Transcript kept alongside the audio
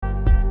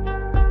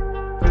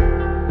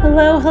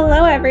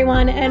Hello,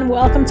 everyone, and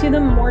welcome to the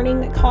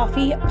Morning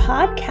Coffee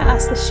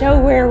Podcast, the show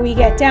where we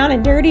get down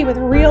and dirty with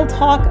real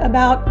talk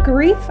about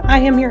grief. I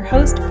am your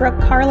host,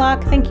 Brooke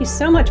Carlock. Thank you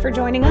so much for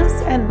joining us,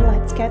 and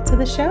let's get to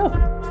the show.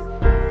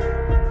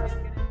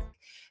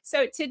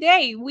 So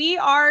today we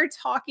are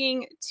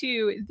talking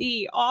to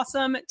the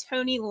awesome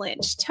Tony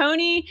Lynch.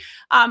 Tony,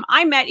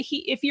 I met,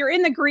 if you're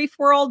in the grief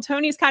world,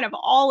 Tony's kind of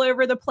all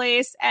over the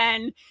place,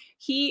 and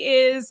he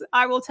is,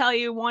 I will tell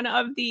you, one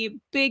of the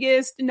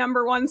biggest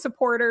number one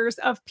supporters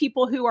of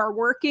people who are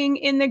working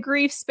in the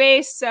grief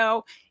space.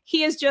 So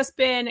he has just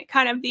been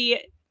kind of the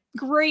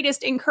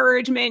greatest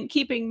encouragement,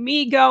 keeping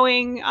me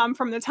going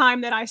from the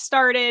time that I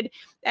started,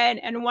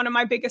 and one of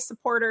my biggest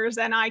supporters.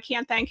 And I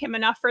can't thank him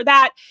enough for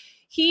that.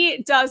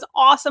 He does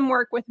awesome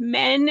work with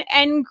men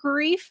and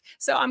grief.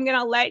 So I'm going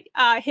to let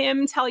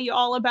him tell you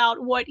all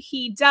about what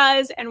he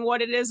does and what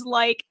it is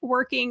like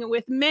working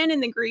with men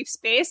in the grief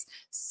space.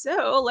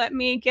 So let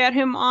me get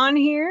him on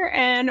here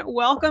and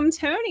welcome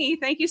Tony.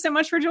 Thank you so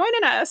much for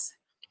joining us.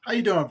 How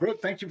you doing,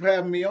 Brooke? Thank you for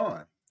having me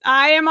on.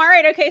 I am all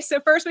right. Okay, so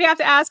first we have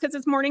to ask, because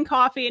it's morning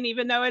coffee, and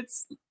even though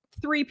it's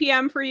 3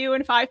 p.m. for you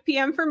and 5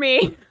 p.m. for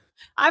me,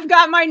 I've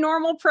got my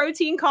normal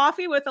protein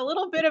coffee with a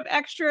little bit of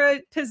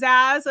extra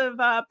pizzazz of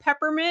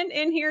peppermint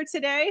in here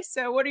today.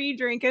 So what are you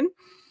drinking?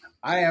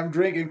 I am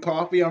drinking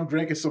coffee. I'm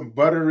drinking some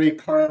buttery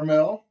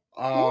caramel.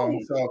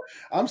 So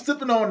I'm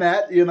sipping on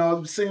that. You know,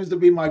 it seems to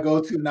be my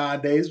go-to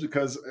nowadays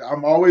because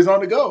I'm always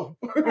on the go.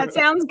 That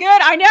sounds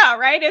good. I know,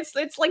 right? It's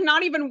like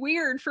not even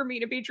weird for me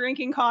to be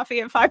drinking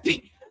coffee at 5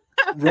 p.m.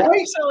 Right?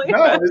 Actually.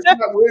 No, it's not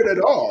weird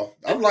at all.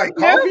 I'm like,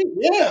 coffee?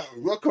 Yeah,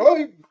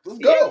 coffee. Let's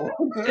go.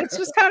 It's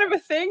just kind of a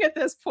thing at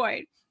this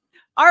point.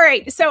 All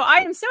right. So I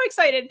am so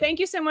excited. Thank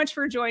you so much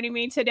for joining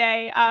me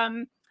today.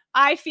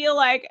 I feel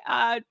like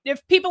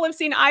if people have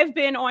seen, I've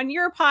been on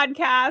your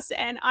podcast,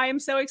 and I am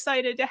so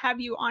excited to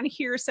have you on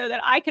here so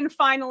that I can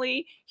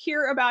finally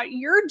hear about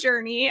your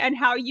journey and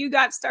how you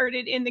got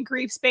started in the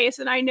grief space.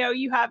 And I know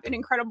you have an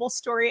incredible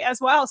story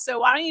as well. So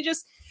why don't you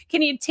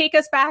can you take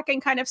us back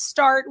and kind of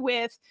start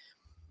with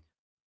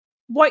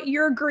what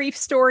your grief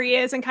story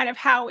is and kind of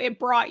how it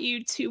brought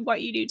you to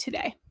what you do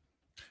today?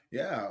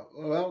 Yeah,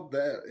 well,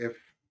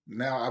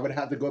 now I would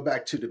have to go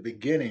back to the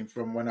beginning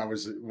from when I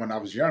was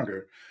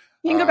younger.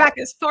 You can go back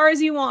as far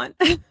as you want.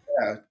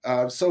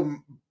 Yeah. So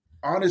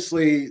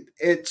honestly,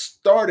 it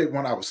started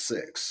when I was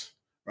 6.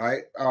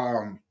 Right.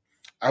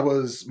 I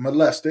was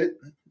molested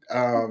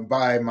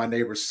by my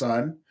neighbor's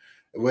son,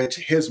 which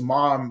his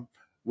mom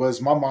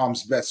was my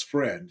mom's best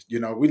friend. You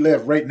know, we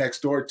lived right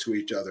next door to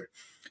each other.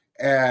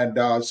 And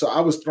so I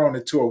was thrown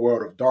into a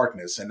world of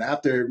darkness. And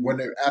after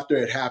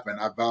it happened,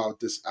 I vowed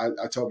this.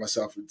 I told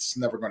myself it's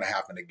never going to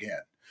happen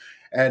again.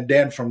 And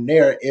then from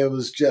there, it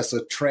was just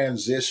a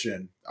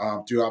transition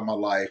throughout my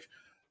life,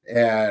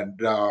 and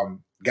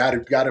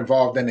got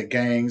involved in the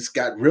gangs,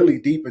 got really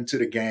deep into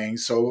the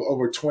gangs. So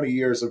over 20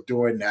 years of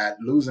doing that,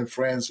 losing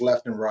friends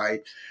left and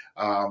right.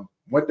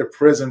 Went to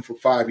prison for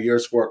 5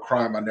 years for a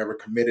crime I never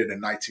committed in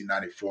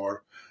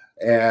 1994.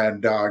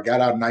 And got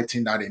out in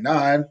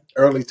 1999,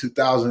 early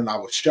 2000, I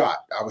was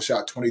shot. I was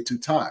shot 22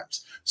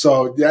 times.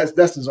 So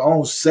that's his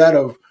own set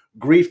of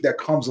grief that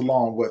comes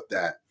along with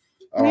that.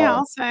 Yeah,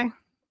 I'll say.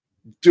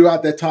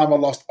 Throughout that time, I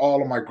lost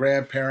all of my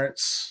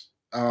grandparents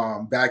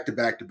back to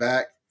back to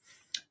back,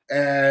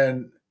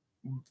 and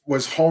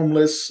was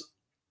homeless.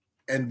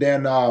 And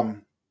then I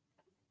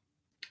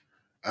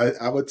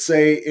would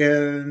say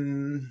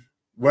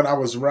when I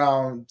was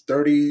around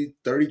 30,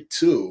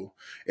 32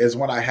 is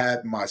when I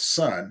had my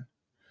son.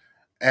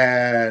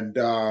 And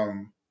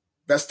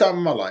best time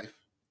of my life,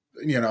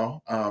 you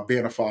know,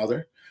 being a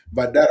father.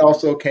 But that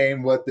also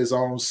came with his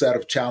own set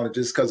of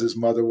challenges because his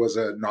mother was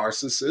a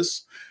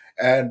narcissist.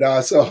 And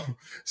so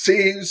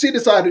she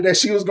decided that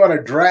she was going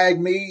to drag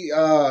me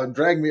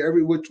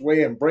every which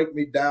way and break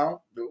me down,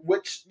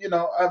 which, you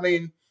know, I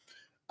mean,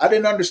 I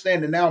didn't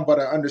understand it now,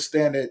 but I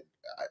understand it.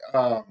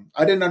 I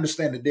didn't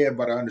understand it then,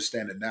 but I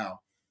understand it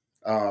now,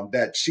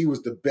 that she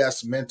was the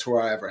best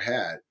mentor I ever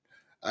had.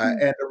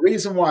 And the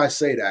reason why I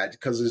say that,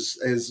 because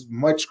as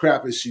much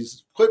crap as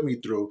she's put me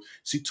through,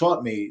 she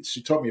taught me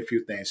a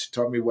few things. She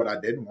taught me what I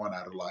didn't want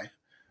out of life.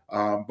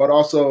 But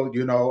also,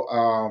 you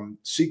know,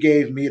 she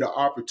gave me the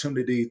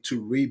opportunity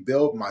to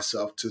rebuild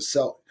myself, to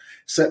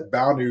set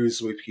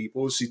boundaries with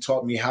people. She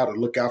taught me how to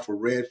look out for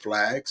red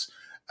flags.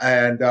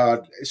 And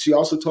she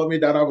also taught me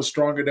that I was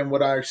stronger than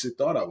what I actually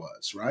thought I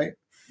was, right?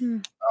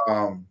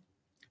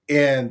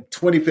 In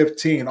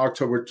 2015,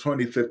 October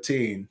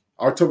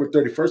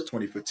 31st,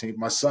 2015,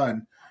 my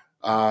son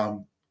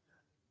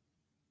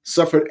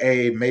suffered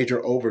a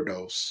major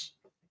overdose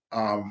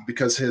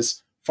because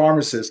his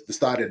pharmacist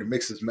decided to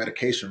mix his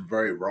medication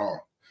very wrong.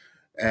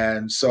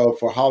 And so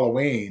for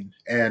Halloween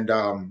and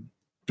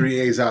 3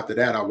 days after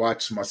that, I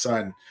watched my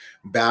son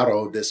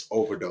battle this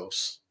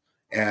overdose.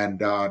 And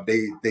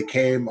they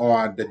came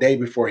on the day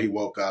before he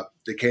woke up.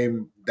 They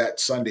came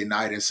that Sunday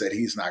night and said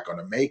he's not going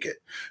to make it.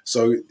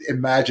 So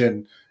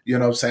imagine, you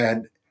know what I'm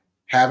saying,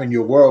 having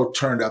your world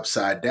turned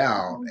upside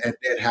down, and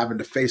then having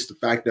to face the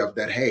fact of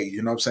that, hey,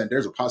 you know what I'm saying,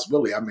 there's a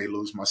possibility I may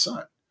lose my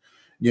son,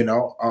 you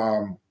know.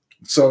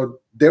 So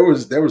there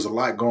was a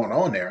lot going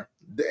on there.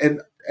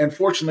 And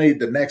unfortunately,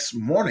 the next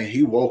morning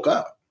he woke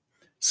up.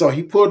 So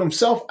he pulled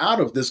himself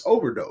out of this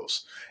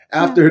overdose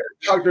after the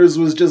doctors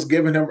was just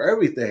giving him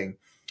everything.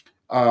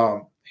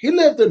 He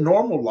lived a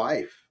normal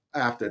life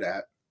after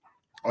that.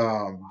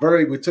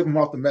 We took him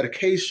off the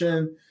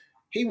medication.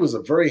 He was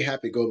a very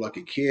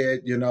happy-go-lucky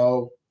kid, you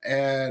know.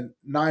 And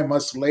 9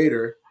 months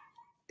later,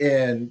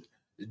 in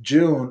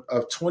June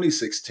of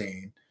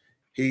 2016,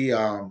 he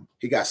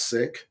got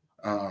sick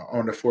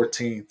on the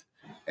 14th,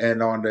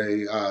 and on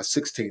the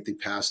 16th he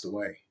passed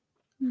away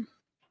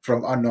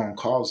from unknown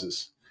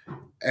causes.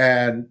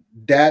 And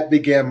that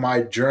began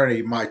my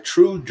journey, my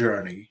true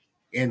journey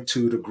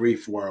into the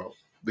grief world,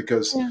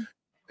 because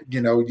you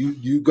know,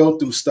 you go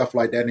through stuff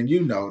like that, and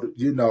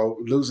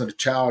losing a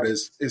child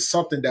is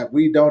something that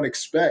we don't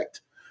expect,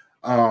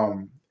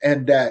 and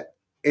that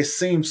it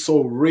seems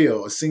so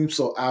real, it seems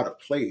so out of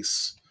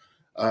place,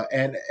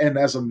 and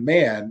as a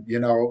man, you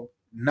know,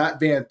 not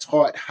being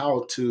taught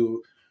how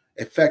to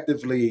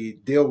effectively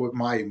deal with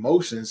my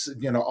emotions,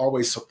 you know,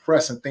 always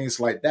suppressing things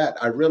like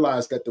that, I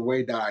realized that the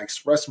way that I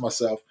expressed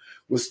myself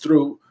was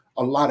through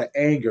a lot of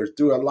anger,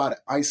 through a lot of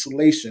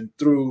isolation,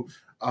 through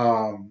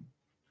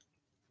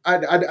I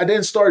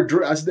didn't start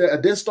I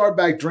didn't start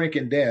back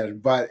drinking then,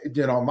 but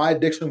you know, my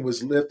addiction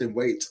was lifting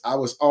weights. I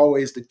was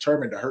always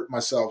determined to hurt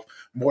myself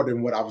more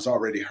than what I was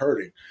already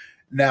hurting.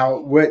 Now,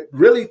 what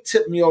really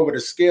tipped me over the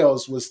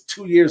scales was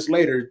 2 years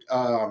later,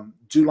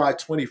 July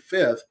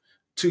 25th,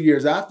 2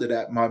 years after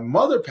that, my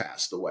mother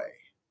passed away.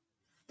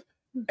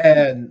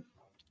 And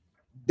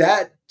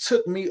that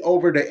took me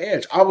over the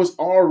edge. I was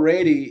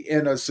already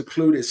in a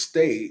secluded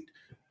state.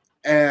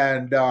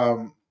 And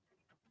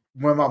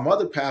when my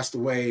mother passed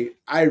away,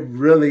 I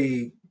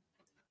really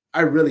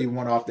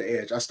went off the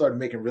edge. I started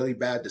making really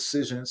bad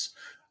decisions,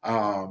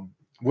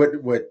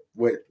 with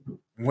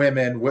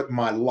women, with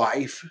my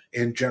life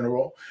in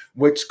general,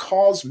 which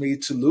caused me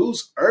to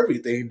lose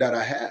everything that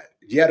I had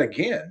yet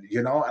again.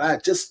 You know, and I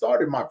just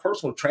started my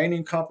personal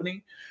training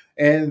company,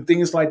 and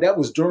things like that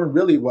was doing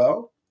really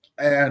well.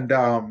 And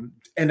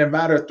in a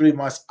matter of 3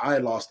 months, I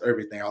lost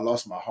everything. I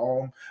lost my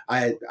home.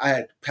 I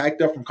had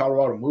packed up from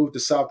Colorado, moved to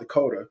South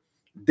Dakota,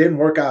 didn't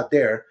work out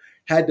there,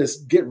 had to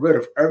get rid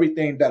of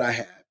everything that I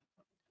had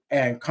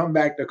and come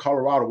back to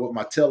Colorado with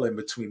my tail in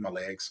between my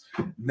legs.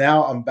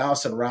 Now I'm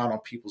bouncing around on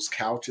people's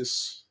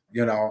couches,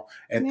 you know,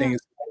 and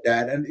things like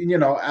that. And you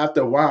know,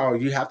 after a while,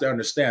 you have to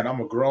understand I'm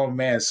a grown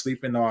man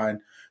sleeping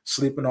on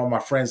my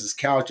friends'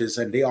 couches,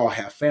 and they all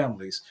have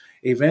families.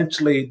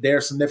 Eventually,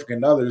 their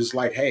significant others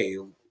like, hey,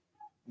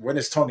 when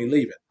is Tony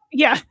leaving?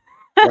 Yeah.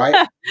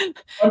 Right?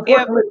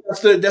 Yep.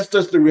 Unfortunately, that's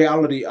just the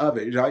reality of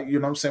it. Right? You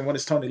know what I'm saying? When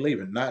is Tony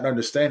leaving? Not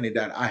understanding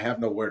that I have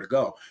nowhere to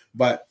go.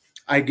 But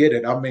I get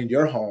it. I'm in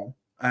your home.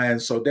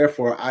 And so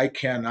therefore I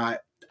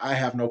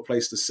have no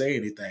place to say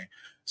anything.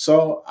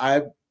 So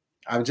I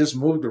just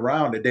moved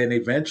around, and then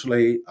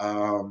eventually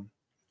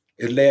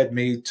it led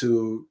me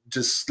to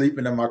just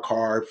sleeping in my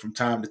car from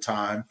time to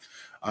time.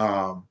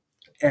 Um,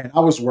 and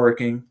I was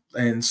working,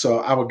 and so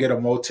I would get a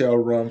motel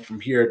room from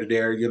here to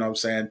there, you know what I'm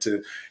saying,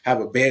 to have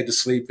a bed to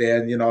sleep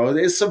in. You know,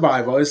 it's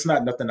survival. It's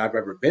not nothing I've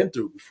ever been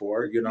through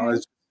before. You know,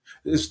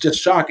 it's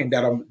just shocking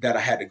that I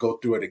had to go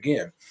through it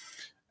again.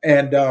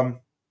 And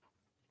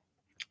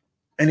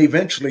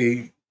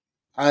eventually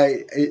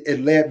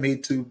it led me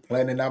to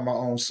planning out my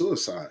own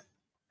suicide.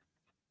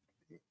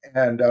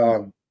 And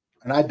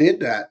I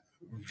did that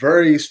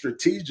very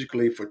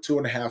strategically for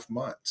 2.5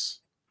 months.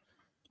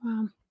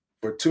 Wow.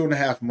 For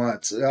 2.5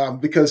 months,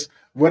 because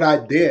what I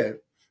did,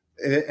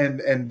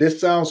 and this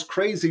sounds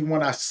crazy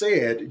when I say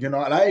it, you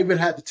know, and I even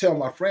had to tell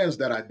my friends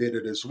that I did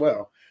it as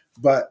well.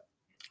 But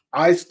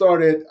I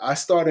started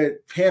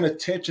paying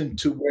attention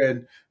to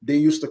when they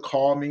used to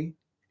call me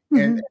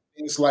and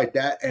things like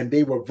that, and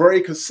they were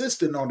very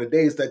consistent on the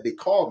days that they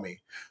called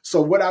me.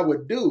 So what I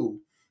would do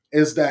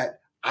is that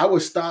I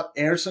would stop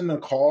answering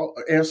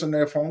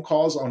their phone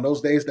calls on those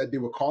days that they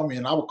would call me,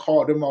 and I would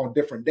call them on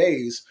different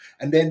days.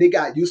 And then they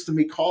got used to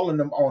me calling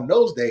them on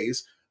those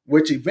days,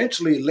 which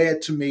eventually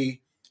led to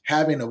me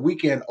having a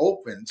weekend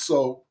open.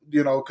 So,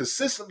 you know,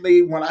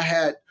 consistently when I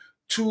had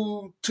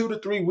two to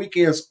three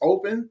weekends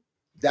open,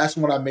 that's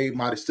when I made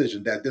my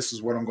decision that this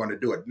is what I'm going to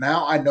do it.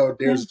 Now I know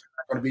there's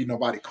not going to be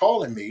nobody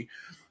calling me.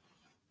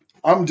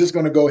 I'm just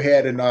going to go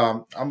ahead and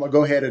I'm going to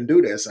go ahead and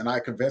do this. And I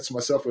convinced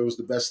myself it was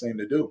the best thing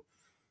to do.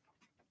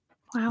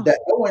 Wow. That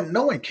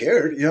no one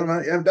cared. You know,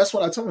 and that's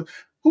what I told them.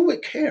 Who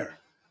would care?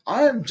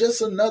 I'm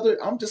just another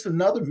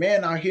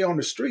man out here on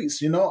the streets.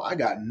 You know, I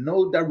got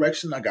no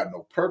direction. I got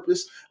no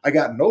purpose. I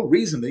got no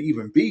reason to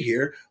even be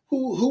here.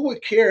 Who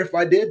would care if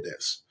I did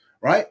this?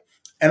 Right.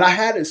 And I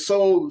had it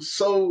so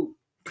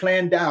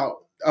planned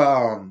out.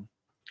 I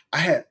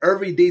had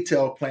every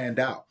detail planned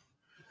out.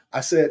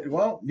 I said,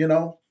 well, you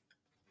know,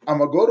 I'm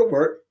gonna go to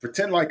work,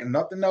 pretend like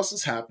nothing else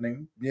is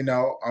happening. You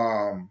know,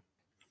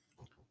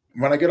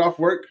 when I get off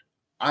work,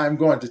 I'm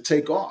going to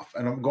take off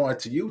and I'm going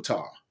to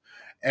Utah.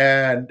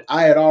 And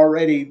I had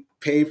already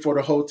paid for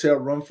the hotel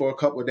room for a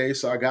couple of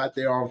days. So I got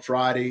there on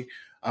Friday,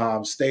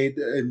 stayed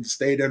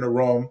in a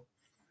room.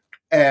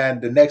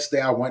 And the next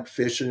day I went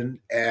fishing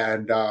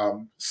and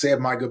said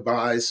my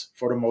goodbyes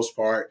for the most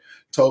part.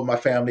 Told my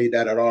family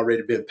that had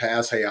already been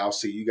passed. Hey, I'll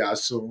see you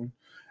guys soon.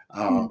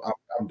 Mm.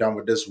 I'm done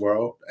with this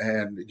world,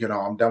 and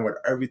I'm done with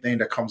everything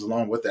that comes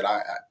along with it.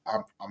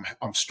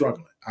 I'm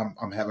struggling.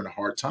 I'm having a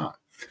hard time.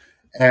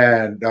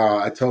 And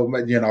I told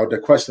my,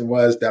 the question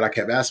was that I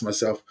kept asking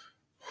myself,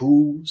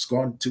 who's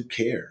going to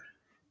care?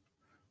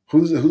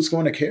 Who's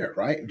going to care,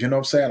 right? You know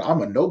what I'm saying?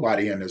 I'm a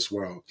nobody in this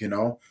world.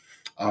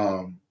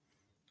 Um,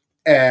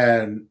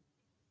 and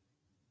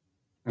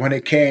when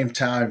it came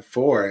time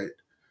for it,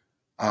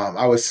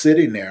 I was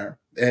sitting there,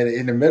 and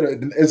in the middle,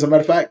 as a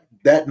matter of fact,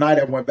 that night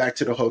I went back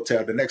to the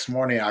hotel. The next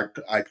morning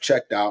I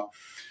checked out,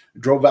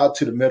 drove out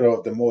to the middle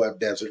of the Moab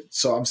Desert.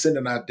 So I'm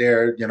sitting out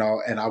there,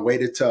 and I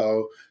waited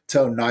till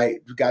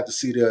night, got to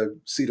see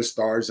the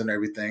stars and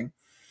everything.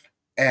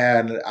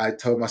 And I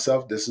told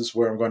myself, this is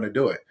where I'm going to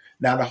do it.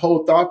 Now, the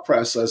whole thought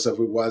process of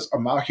it was,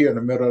 I'm out here in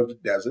the middle of the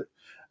desert.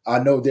 I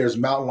know there's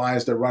mountain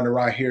lions that run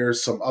around here,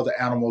 some other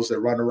animals that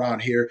run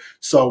around here.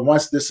 So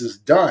once this is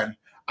done,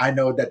 I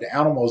know that the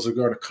animals are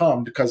going to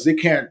come because they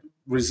can't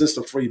resist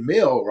a free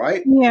meal,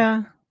 right?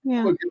 Yeah.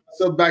 Yeah. We'll get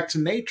myself back to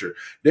nature.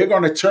 They're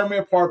going to tear me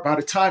apart. By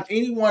the time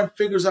anyone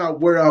figures out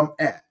where I'm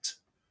at,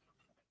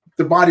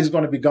 the body's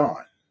going to be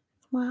gone.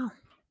 Wow.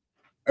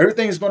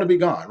 Everything's going to be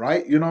gone,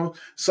 right?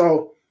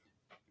 So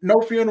no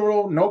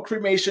funeral, no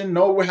cremation,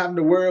 no we're having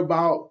to worry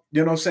about,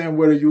 what I'm saying,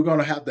 whether you're going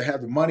to have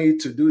the money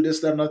to do this,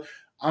 that, and that.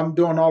 I'm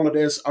doing all of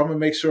this. I'm going to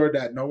make sure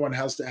that no one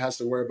has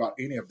to worry about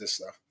any of this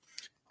stuff.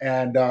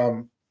 And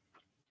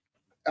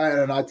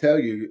I tell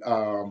you,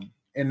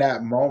 in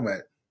that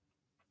moment,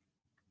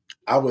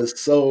 I was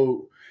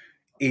so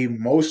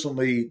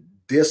emotionally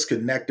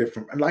disconnected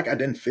from, like, I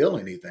didn't feel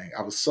anything.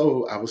 I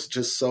was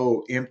just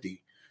so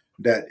empty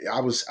that I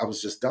was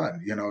just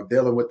done,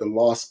 dealing with the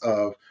loss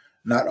of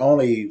not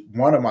only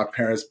one of my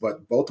parents,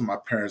 but both of my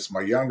parents, my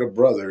younger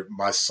brother,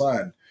 my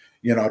son.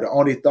 The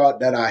only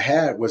thought that I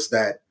had was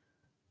that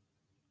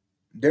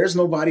there's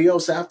nobody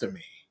else after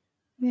me.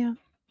 Yeah.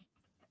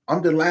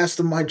 I'm the last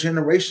of my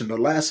generation, the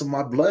last of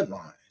my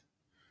bloodline.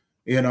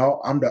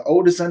 I'm the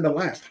oldest and the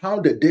last. How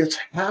did this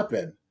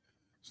happen?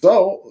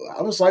 So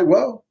I was like,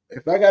 well,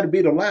 if I got to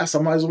be the last, I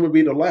might as well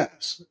be the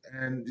last.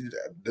 And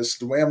this is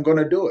the way I'm going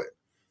to do it.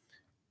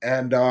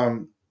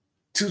 And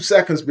 2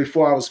 seconds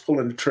before I was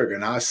pulling the trigger,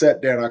 and I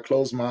sat there and I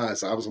closed my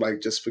eyes. I was like,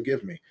 just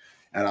forgive me.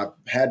 And I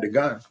had the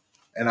gun.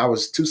 And I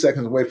was 2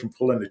 seconds away from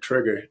pulling the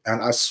trigger.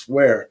 And I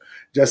swear,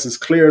 just as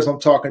clear as I'm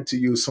talking to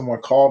you,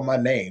 someone called my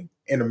name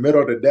in the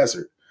middle of the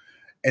desert.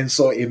 And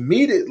so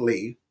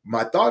immediately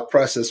my thought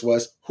process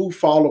was, who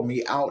followed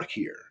me out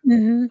here?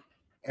 Mm-hmm.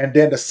 And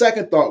then the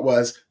second thought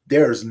was,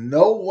 there's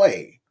no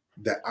way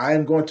that I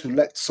am going to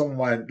let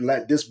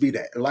this be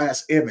the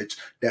last image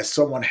that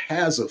someone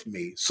has of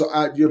me. So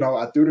I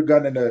threw the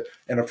gun in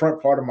the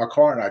front part of my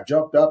car and I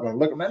jumped up and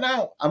looked. And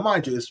now, I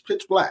mind you, it's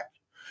pitch black.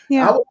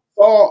 Yeah. I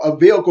saw a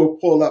vehicle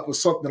pull up or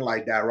something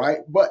like that, right?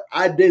 But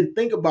I didn't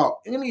think about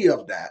any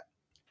of that.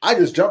 I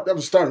just jumped up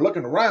and started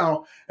looking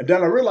around, and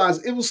then I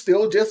realized it was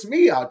still just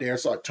me out there.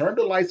 So I turned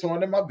the lights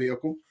on in my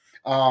vehicle,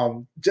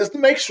 just to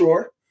make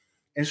sure.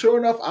 And sure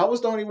enough, I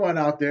was the only one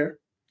out there.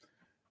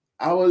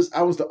 I was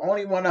the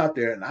only one out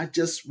there, and I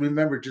just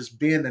remember just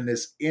being in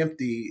this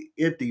empty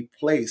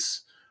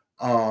place.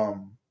 I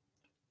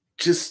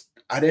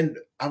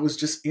was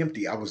just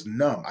empty. I was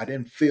numb. I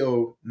didn't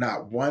feel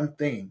not one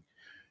thing.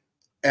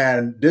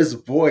 And this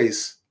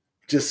voice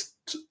just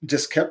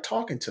kept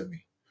talking to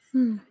me.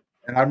 Hmm.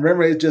 And I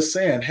remember it just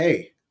saying,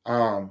 hey,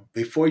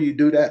 before you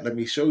do that, let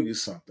me show you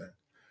something.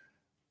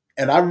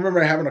 And I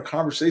remember having a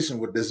conversation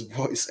with this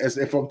voice as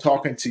if I'm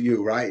talking to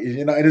you, right?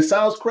 And it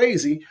sounds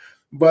crazy,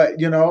 but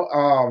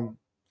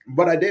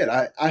but I did.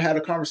 I had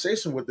a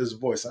conversation with this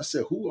voice. I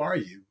said, who are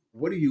you?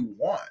 What do you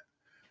want?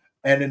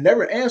 And it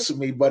never answered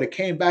me, but it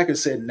came back and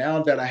said,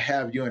 now that I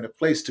have you in a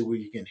place to where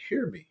you can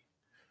hear me,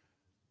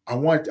 I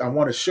want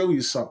to show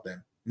you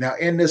something. Now,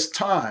 in this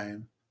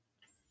time,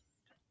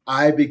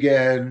 I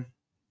began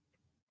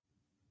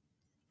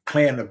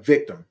playing the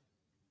victim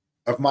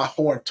of my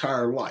whole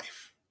entire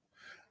life.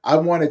 I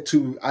wanted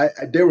to,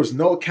 there was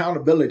no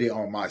accountability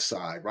on my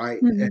side,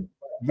 right? Mm-hmm. And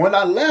when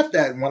I left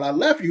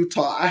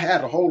Utah, I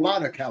had a whole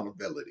lot of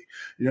accountability,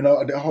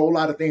 a whole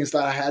lot of things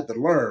that I had to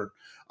learn.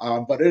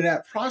 But in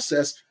that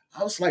process,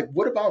 I was like,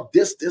 what about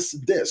this,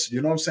 this?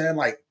 You know what I'm saying?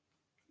 Like,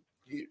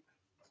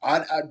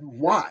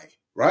 why?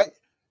 Right?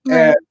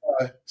 Right.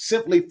 And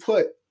simply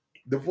put,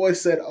 the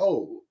voice said,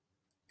 oh,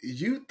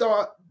 you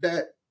thought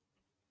that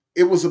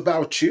it was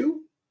about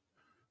you?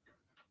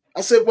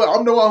 I said, well,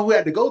 I'm the one who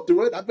had to go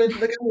through it. I've been,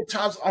 look how many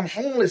times I'm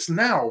homeless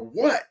now.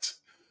 What?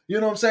 You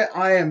know what I'm saying?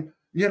 I am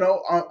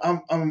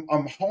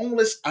I'm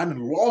homeless. I done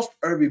lost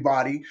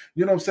everybody.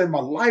 You know what I'm saying? My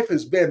life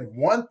has been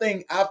one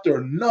thing after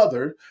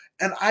another,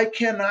 and I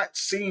cannot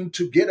seem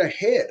to get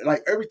ahead.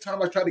 Like every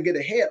time I try to get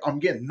ahead, I'm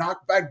getting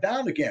knocked back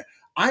down again.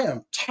 I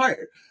am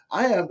tired.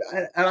 And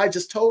I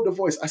just told the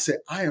voice, I said,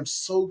 I am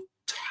so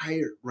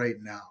tired right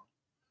now.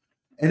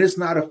 And it's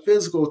not a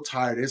physical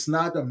tired. It's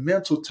not a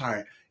mental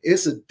tired.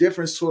 It's a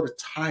different sort of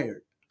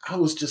tired. I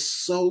was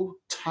just so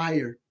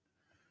tired.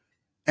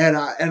 And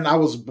I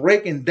was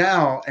breaking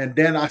down, and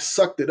then I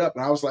sucked it up,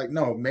 and I was like,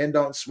 "No, men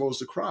don't supposed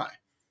to cry."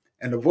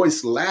 And the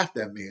voice laughed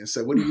at me and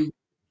said, What do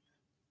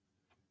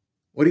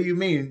you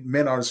mean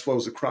men aren't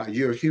supposed to cry?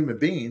 You're a human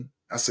being."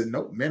 I said,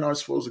 "No, men aren't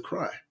supposed to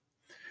cry."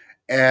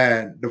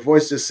 And the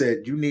voice just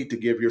said, "You need to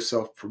give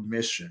yourself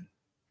permission."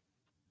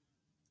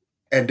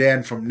 And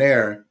then from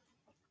there,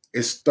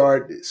 it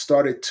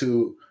started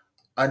to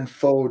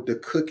unfold the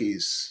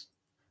cookies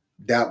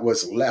that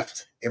was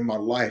left in my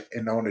life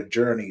and on a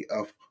journey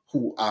of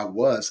who I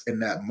was in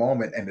that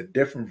moment and the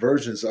different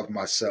versions of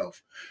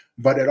myself.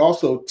 But it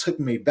also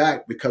took me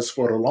back because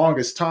for the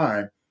longest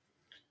time,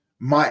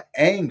 my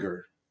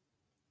anger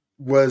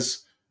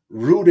was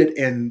rooted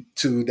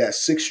into that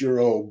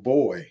 6-year-old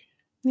boy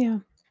Yeah.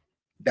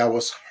 that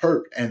was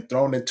hurt and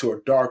thrown into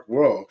a dark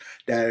world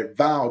that had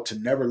vowed to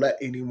never let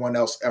anyone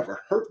else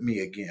ever hurt me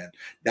again.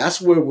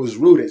 That's where it was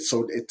rooted.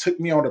 So it took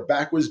me on a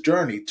backwards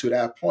journey to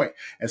that point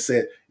and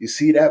said, "You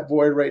see that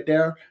boy right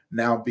there?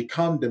 Now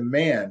become the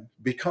man,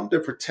 become the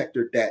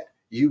protector that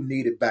you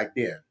needed back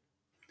then."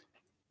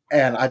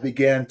 And I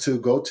began to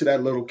go to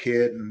that little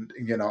kid, and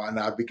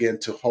I began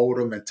to hold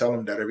him and tell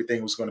him that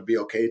everything was going to be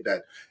okay,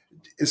 that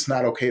it's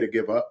not okay to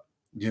give up.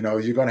 You're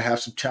going to have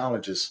some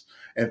challenges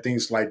and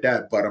things like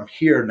that, but I'm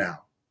here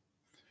now.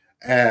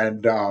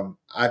 And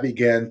I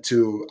began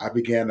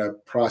a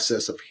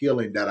process of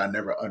healing that I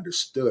never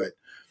understood.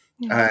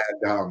 Yeah.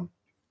 And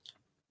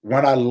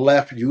when I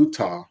left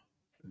Utah,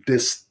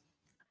 this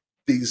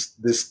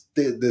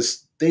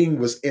this thing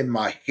was in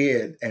my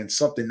head, and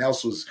something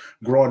else was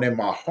growing in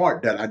my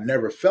heart that I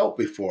never felt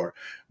before.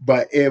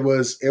 But it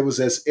was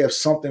as if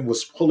something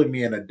was pulling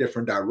me in a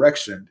different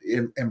direction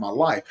in my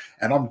life.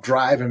 And I'm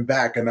driving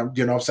back, and I'm,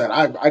 what I'm saying,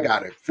 I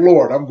got it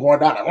floored. I'm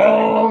going down.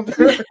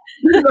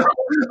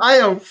 I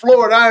am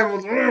floored. I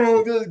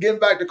am just getting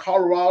back to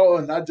Colorado,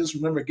 and I just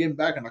remember getting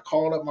back, and I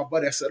called up my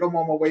buddy. I said, "I'm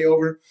on my way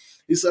over."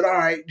 He said, "All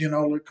right,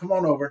 come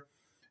on over."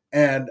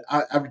 And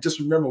I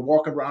just remember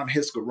walking around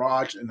his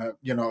garage, and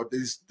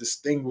this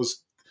thing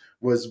was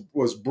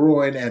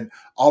brewing, and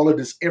all of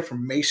this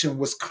information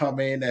was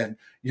coming, and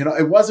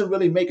it wasn't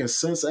really making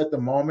sense at the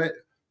moment,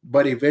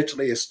 but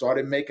eventually it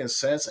started making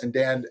sense. And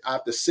then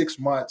after 6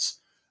 months,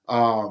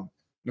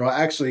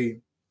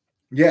 actually,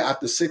 yeah,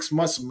 after 6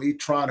 months of me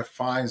trying to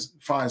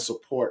find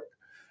support,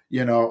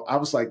 I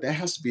was like, there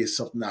has to be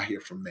something out here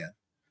for men.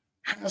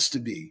 Has to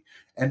be.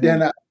 And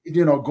then,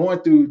 going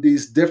through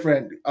these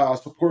different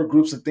support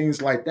groups and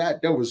things like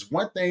that, there was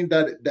one thing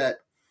that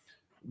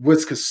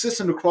was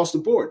consistent across the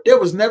board. There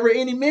was never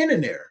any men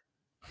in there.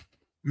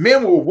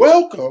 Men were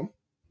welcome,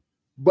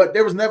 but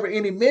there was never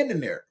any men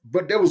in there.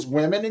 But there was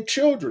women and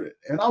children.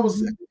 And I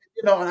was, and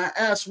I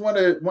asked one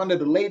of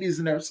the ladies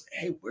in there,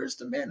 "Hey, where's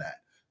the men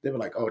at?" They were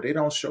like, "Oh, they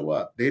don't show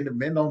up. The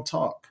men don't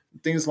talk."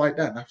 Things like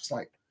that. And I was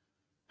like,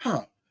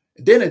 huh.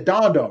 And then it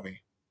dawned on me.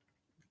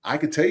 I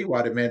could tell you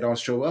why the men don't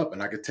show up,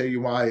 and I could tell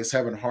you why it's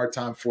having a hard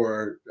time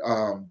for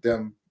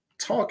them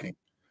talking.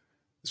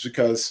 It's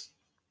because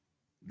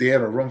they're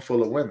in a room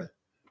full of women.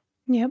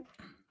 Yep.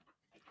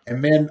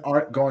 And men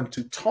aren't going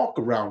to talk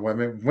around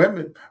women.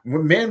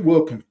 Men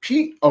will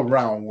compete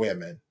around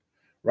women,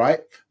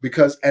 right?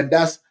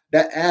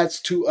 That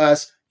adds to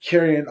us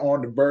carrying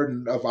on the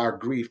burden of our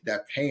grief,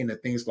 that pain,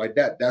 and things like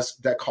that.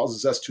 That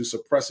causes us to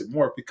suppress it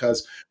more,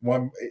 because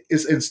when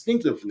it's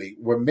instinctively,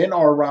 when men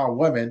are around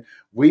women,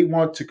 we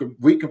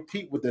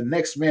compete with the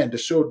next man to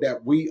show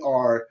that we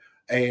are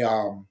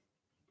a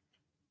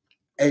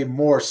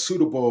more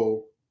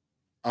suitable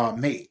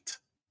mate,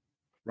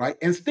 right?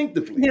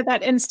 Instinctively. Yeah,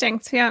 that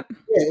instinct. Yeah.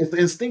 Yeah, it's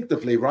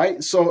instinctively,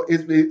 right? So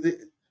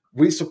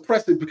we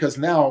suppress it because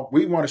now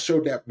we want to show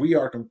that we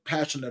are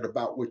compassionate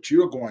about what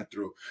you're going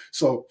through.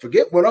 So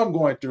forget what I'm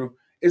going through.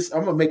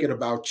 I'm gonna make it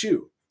about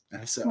you.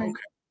 And I said, Right.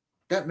 okay,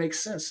 that makes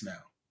sense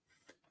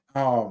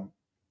now.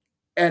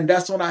 And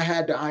that's when I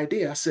had the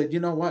idea. I said, you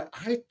know what?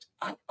 I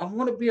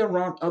want to be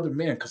around other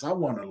men because I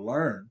want to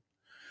learn.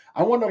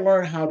 I want to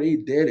learn how they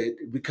did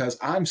it, because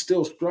I'm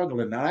still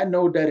struggling. And I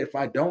know that if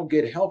I don't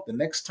get help, the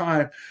next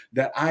time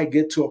that I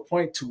get to a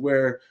point to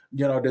where,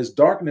 this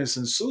darkness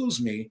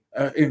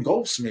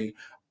engulfs me,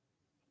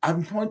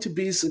 I'm going to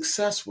be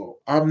successful.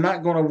 I'm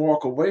not going to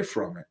walk away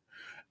from it.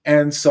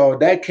 And so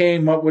that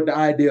came up with the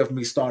idea of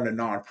me starting a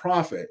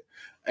nonprofit.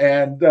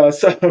 And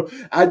so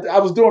I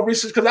was doing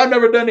research because I've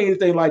never done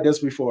anything like this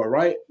before,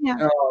 right?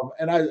 Yeah.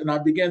 And I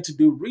began to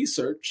do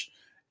research,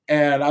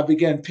 and I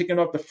began picking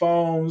up the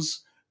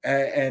phones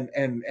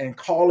and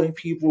calling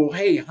people.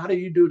 "Hey, how do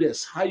you do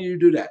this? How do you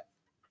do that?"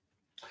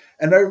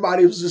 And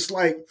everybody was just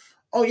like,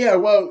 Oh yeah,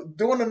 well,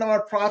 doing a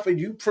nonprofit,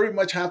 you pretty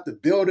much have to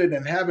build it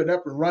and have it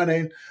up and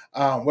running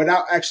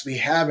without actually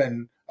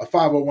having a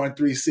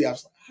 501c. I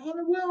was like, how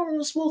the hell am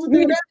I supposed to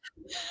do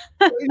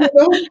that? You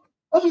know?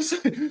 I was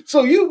like,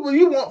 so you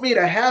want me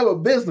to have a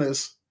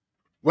business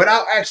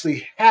without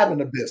actually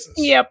having a business?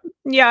 Yep.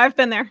 Yeah, I've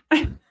been there.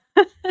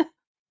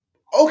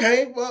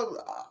 Okay, well,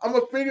 I'm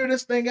gonna figure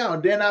this thing out.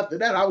 And then after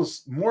that, I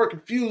was more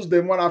confused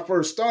than when I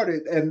first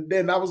started. And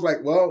then I was like,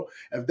 well,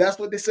 if that's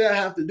what they say I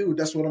have to do,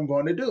 that's what I'm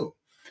going to do.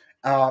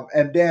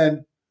 And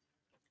then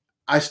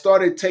I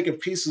started taking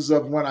pieces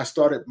of when I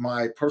started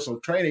my personal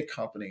training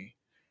company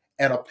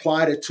and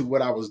applied it to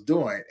what I was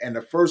doing. And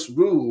the first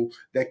rule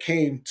that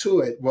came to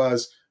it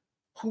was,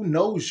 who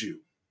knows you?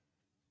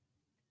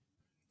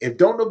 If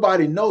don't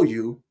nobody know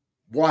you,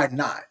 why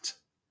not?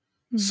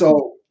 Mhm.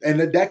 So, and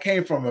that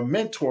came from a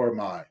mentor of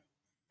mine.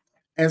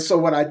 And so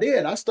what I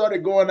did, I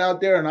started going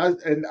out there,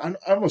 and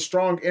I'm a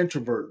strong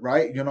introvert,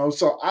 right? You know,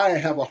 so I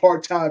have a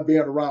hard time being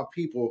around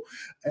people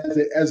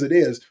as it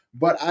is.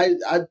 But I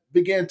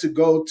began to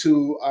go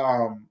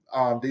to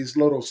these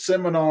little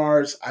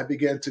seminars. I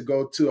began to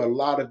go to a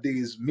lot of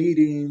these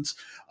meetings,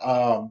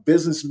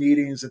 business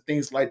meetings, and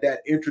things like that,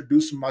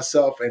 introducing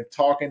myself and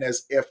talking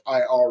as if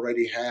I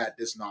already had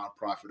this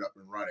nonprofit up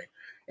and running.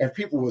 And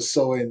people were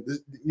so in,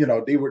 you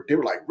know, they were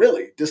like,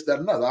 really, this, that,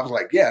 and another. I was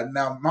like, yeah.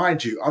 Now,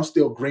 mind you, I'm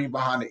still green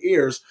behind the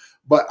ears,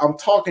 but I'm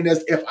talking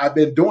as if I've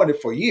been doing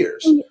it for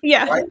years,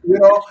 Yeah. right? You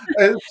know,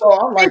 and so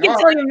I'm like, Fake it all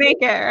till right, you make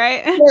it,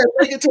 right? yeah,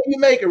 make it till you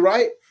make it,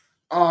 right?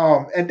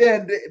 And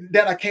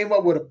then I came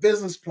up with a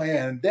business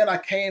plan. And then I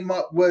came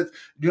up with,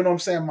 you know what I'm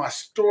saying, my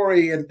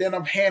story. And then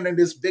I'm handing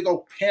this big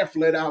old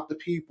pamphlet out to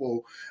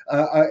people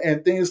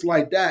and things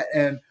like that.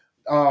 And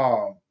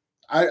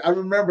I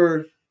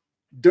remember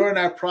during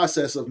that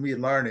process of me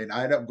learning,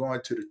 I ended up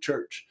going to the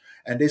church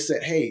and they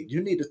said, hey,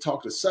 you need to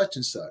talk to such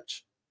and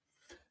such.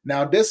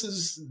 Now, this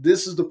is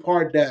the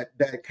part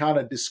that kind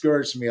of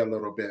discouraged me a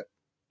little bit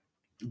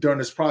during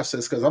this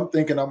process because I'm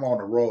thinking I'm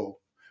on a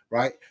roll,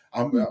 right?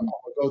 I'm gonna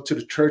go to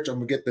the church. I'm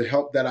gonna get the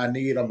help that I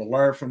need. I'm gonna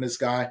learn from this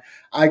guy.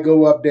 I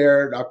go up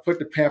there. I put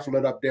the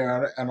pamphlet up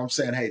there, and I'm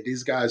saying, "Hey,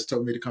 these guys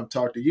told me to come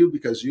talk to you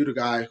because you're the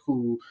guy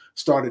who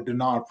started the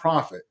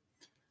nonprofit."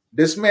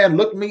 This man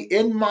looked me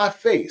in my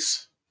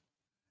face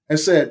and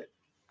said,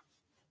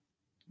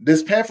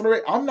 "This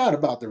pamphlet, I'm not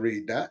about to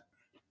read that."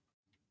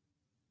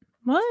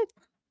 What?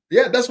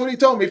 Yeah, that's what he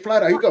told me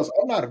flat out. He goes,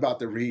 "I'm not about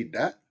to read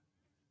that."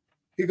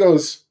 He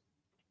goes,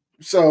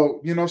 so,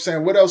 you know what I'm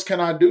saying, what else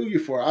can I do you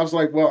for? I was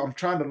like, well, I'm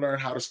trying to learn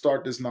how to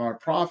start this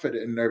nonprofit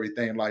and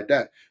everything like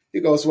that. He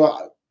goes,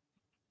 well,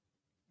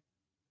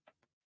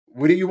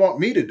 what do you want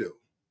me to do?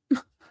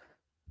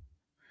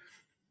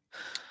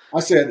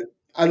 I said,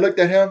 I looked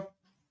at him.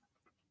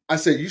 I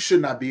said, you should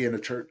not be in a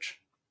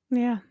church.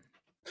 Yeah.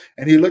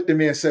 And he looked at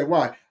me and said,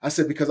 why? I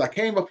said, because I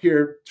came up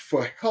here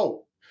for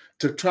help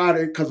to try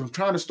to, because I'm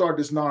trying to start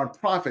this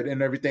nonprofit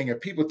and everything. And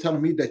people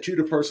telling me that you're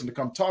the person to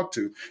come talk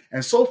to.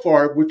 And so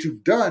far, what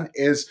you've done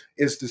is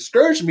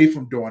discourage me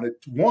from doing it,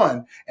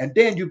 one, and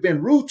then you've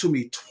been rude to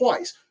me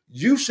twice.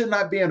 You should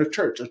not be in a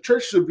church. A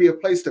church should be a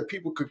place that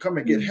people could come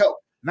and get help,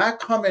 not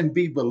come and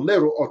be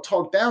belittled or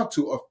talked down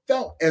to or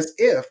felt as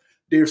if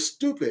they're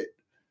stupid.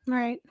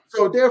 Right.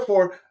 So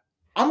therefore,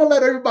 I'm going to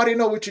let everybody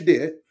know what you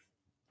did.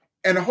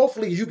 And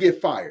hopefully you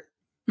get fired.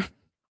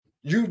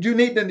 You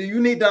need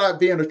to not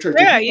be in a church.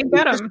 Yeah, If you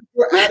got this is them.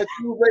 your attitude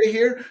right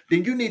here,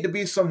 then you need to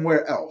be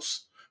somewhere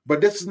else. But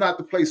this is not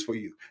the place for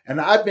you.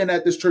 And I've been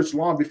at this church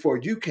long before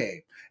you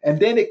came. And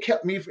then it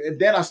kept me, and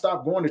then I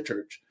stopped going to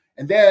church.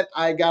 And then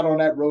I got on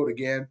that road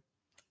again.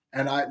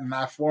 And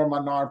I formed my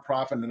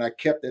nonprofit and I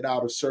kept it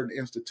out of certain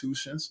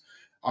institutions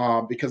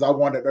because I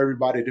wanted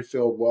everybody to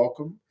feel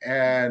welcome.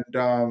 And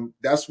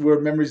that's where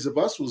Memories of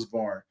Us was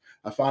born.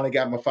 I finally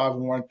got my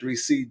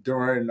 501c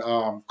during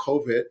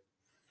COVID.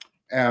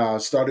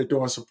 Started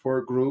doing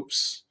support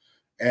groups,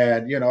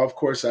 and of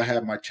course, I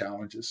had my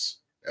challenges.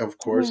 Of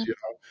course,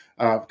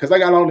 because I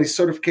got all these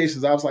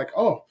certifications. I was like,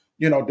 oh,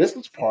 this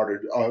is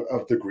part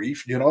of the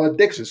grief,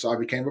 addiction. So I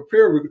became a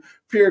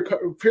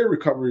peer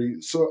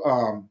recovery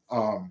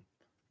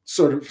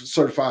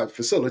certified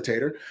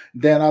facilitator.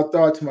 Then I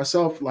thought to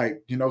myself,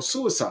 like,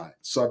 suicide.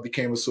 So I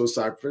became a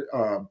suicide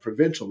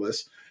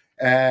preventionist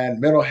and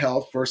mental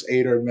health first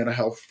aider, mental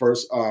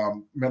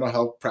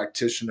health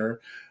practitioner.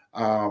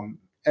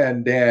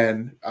 And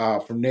then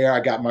from there, I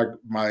got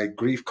my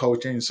grief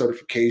coaching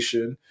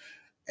certification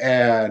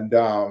and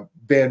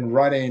been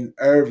running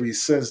ever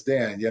since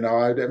then.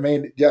 I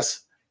mean,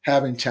 just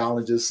having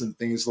challenges and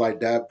things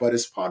like that, but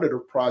it's part of the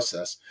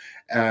process.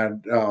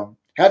 And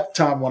at the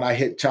time when I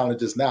hit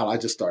challenges now, I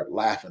just start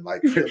laughing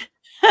like,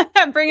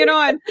 bring it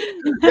on.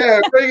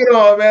 yeah, bring it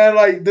on, man.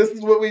 Like, this is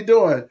what we're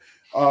doing.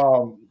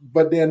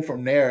 But then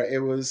from there, it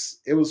was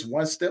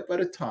one step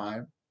at a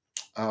time.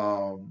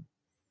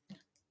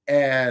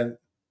 And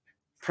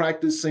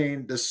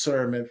practicing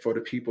discernment for the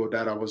people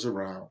that I was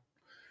around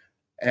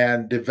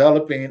and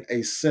developing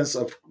a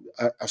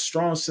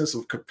strong sense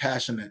of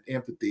compassion and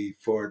empathy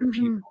for the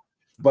people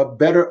but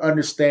better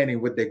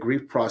understanding what the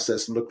grief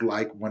process looked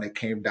like when it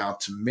came down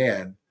to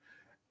men,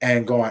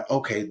 and going,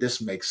 okay,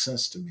 this makes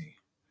sense to me.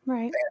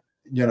 Right.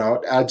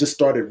 I just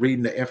started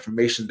reading the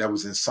information that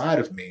was inside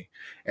of me.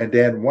 And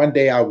then one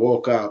day I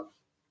woke up,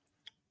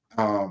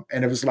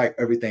 and it was like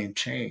everything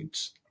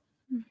changed.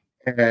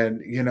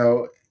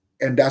 Mm.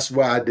 And that's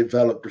where I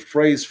developed the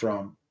phrase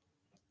from.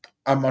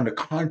 I'm under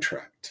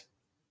contract.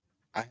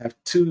 I have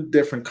two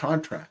different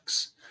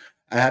contracts.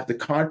 I have the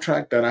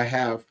contract that I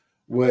have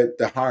with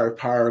the higher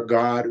power,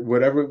 God,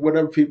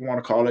 whatever people want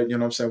to call it,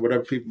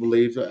 whatever people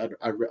believe,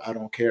 I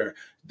don't care.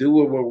 Do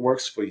what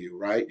works for you,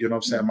 right?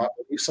 My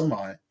beliefs are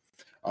mine.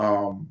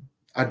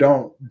 I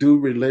don't do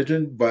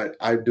religion, but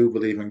I do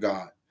believe in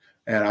God.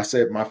 And I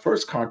said my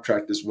first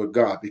contract is with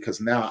God,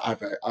 because now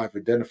I've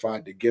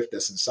identified the gift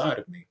that's inside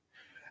of me.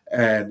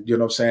 And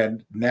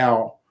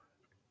now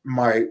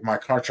my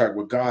contract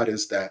with God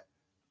is that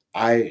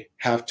I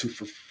have to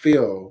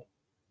fulfill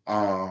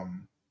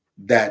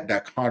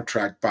that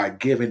contract by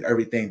giving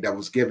everything that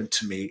was given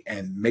to me,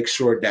 and make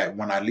sure that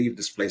when I leave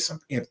this place,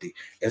 I'm empty.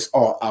 It's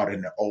all out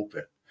in the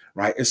open,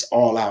 right? It's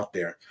all out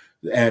there.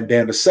 And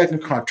then the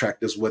second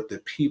contract is with the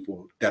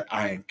people that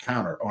I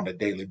encounter on a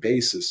daily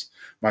basis.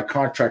 My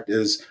contract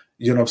is,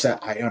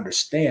 I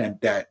understand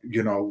that,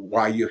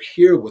 why you're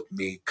here with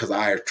me, because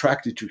I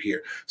attracted you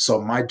here.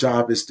 So my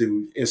job is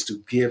to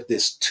give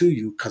this to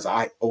you, because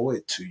I owe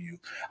it to you.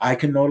 I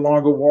can no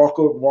longer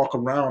walk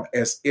around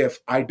as if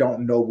I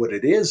don't know what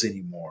it is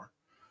anymore,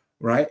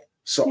 right?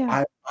 So Yeah.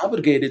 I'm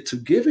obligated to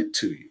give it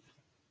to you.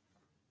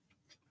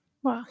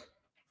 Wow.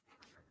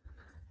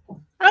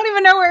 I don't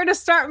even know where to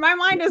start. My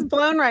mind is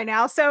blown right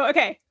now. So,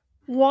 okay.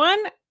 One,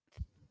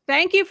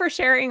 thank you for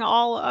sharing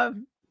all of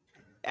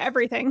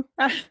everything.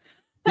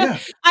 Yeah.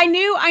 I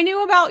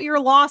knew about your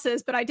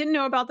losses, but I didn't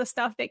know about the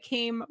stuff that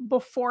came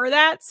before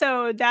that.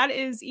 So that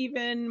is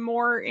even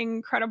more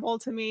incredible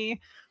to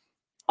me.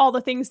 All the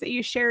things that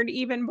you shared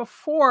even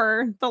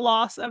before the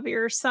loss of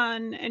your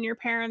son and your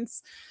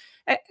parents.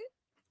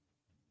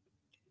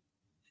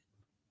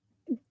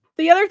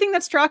 The other thing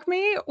that struck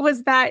me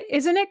was that,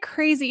 isn't it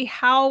crazy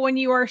how when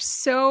you are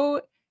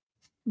so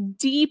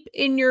deep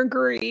in your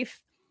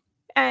grief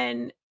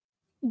and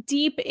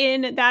deep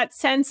in that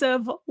sense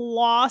of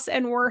loss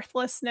and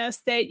worthlessness,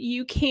 that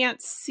you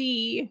can't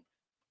see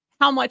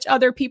how much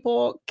other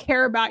people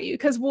care about you?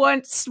 Because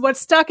what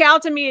stuck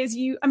out to me is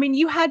you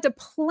had to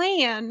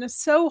plan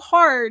so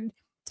hard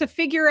to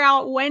figure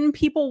out when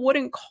people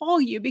wouldn't call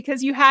you,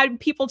 because you had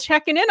people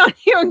checking in on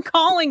you and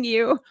calling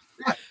you.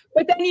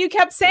 But then you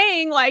kept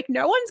saying, like,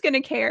 no one's going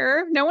to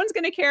care. No one's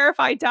going to care if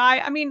I die.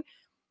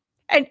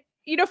 And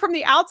from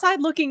the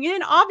outside looking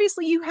in,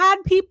 obviously you had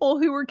people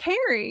who were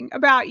caring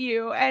about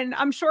you. And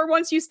I'm sure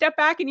once you step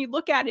back and you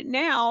look at it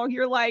now,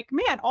 you're like,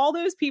 man, all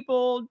those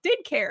people did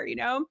care,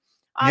 Yeah.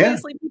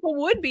 Obviously people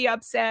would be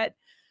upset.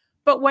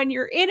 But when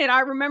you're in it, I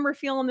remember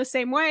feeling the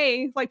same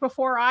way, like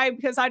before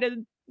because I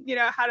did,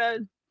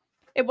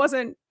 it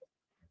wasn't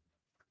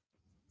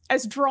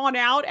as drawn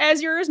out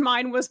as yours.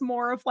 Mine was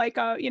more of like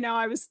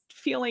I was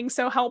feeling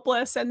so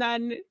helpless. And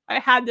then I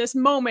had this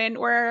moment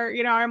where,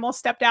 I almost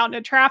stepped out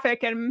into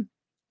traffic, and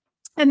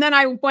then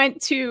I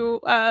went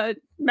to a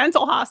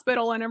mental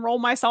hospital and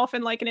enrolled myself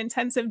in like an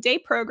intensive day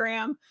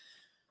program.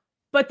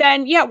 But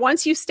then, yeah,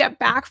 once you step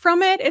back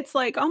from it, it's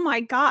like, oh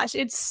my gosh,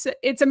 it's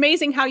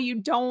amazing how you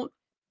don't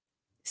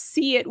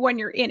see it when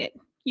you're in it.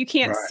 You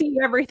can't Right. see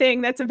everything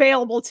that's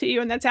available to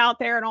you and that's out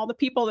there, and all the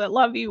people that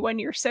love you when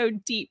you're so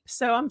deep.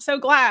 So I'm so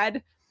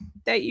glad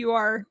that you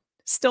are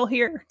still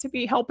here to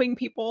be helping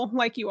people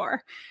like you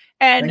are.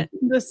 And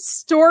the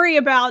story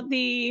about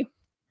the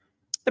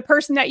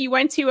person that you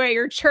went to at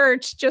your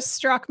church just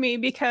struck me,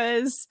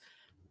 because,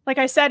 like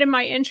I said in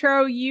my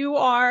intro, you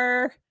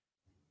are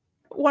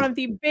one of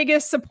the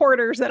biggest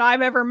supporters that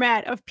I've ever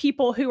met of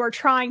people who are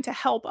trying to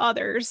help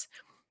others.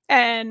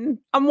 And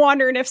I'm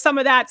wondering if some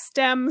of that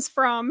stems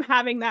from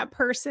having that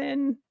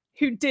person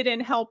who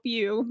didn't help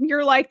you.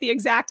 You're like the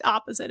exact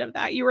opposite of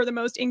that. You are the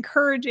most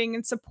encouraging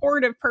and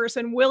supportive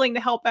person, willing to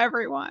help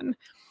everyone.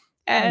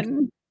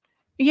 And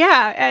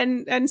yeah,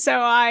 and so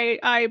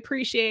I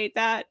appreciate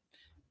that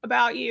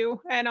about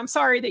you. And I'm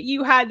sorry that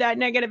you had that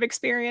negative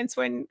experience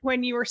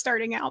when you were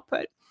starting out.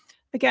 But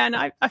again,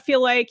 I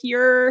feel like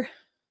your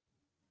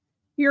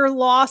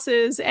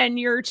losses and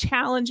your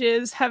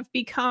challenges have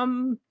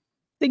become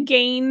the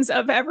gains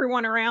of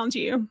everyone around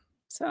you.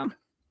 So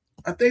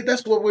I think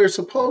that's what we're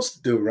supposed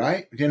to do,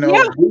 right?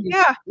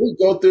 yeah. We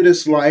go through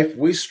this life,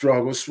 we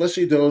struggle,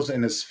 especially those in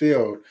this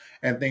field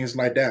and things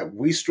like that.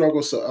 We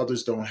struggle so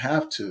others don't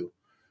have to,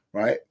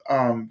 right?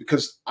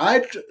 Because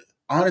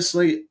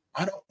honestly,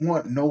 I don't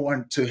want no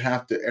one to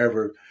have to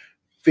ever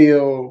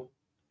feel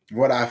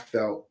what I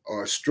felt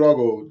or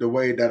struggle the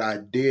way that I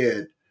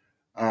did,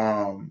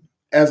 um,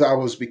 as I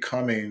was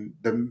becoming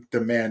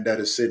the man that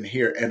is sitting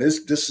here. And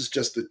this is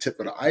just the tip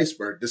of the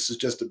iceberg. This is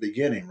just the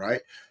beginning,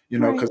 right?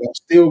 Right. Because I'm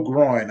still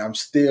growing. I'm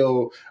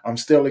still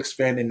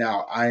expanding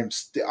now. I'm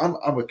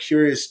a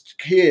curious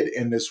kid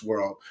in this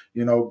world.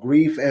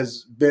 Grief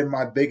has been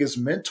my biggest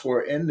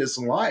mentor in this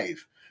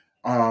life.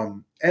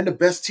 And the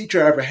best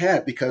teacher I ever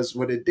had, because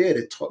what it did,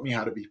 it taught me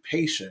how to be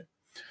patient,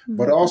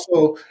 but Mhm.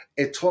 also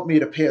it taught me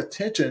to pay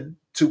attention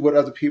to what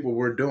other people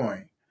were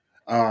doing.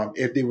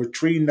 If they were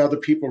treating other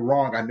people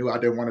wrong, I knew I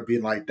didn't want to be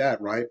like that,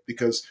 right?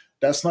 Because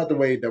that's not the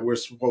way that we're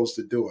supposed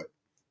to do it.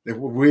 If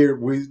we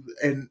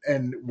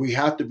we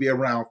have to be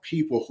around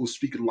people who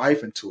speak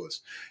life into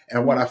us.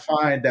 And what Yeah. I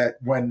find that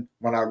when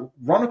I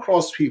run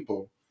across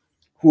people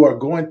who are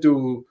going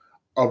through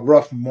a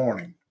rough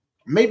morning,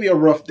 maybe a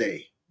rough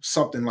day,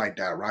 something like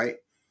that, right?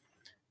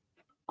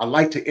 I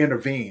like to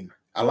intervene.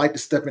 I like to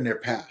step in their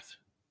path,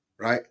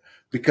 right?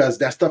 Because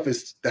that stuff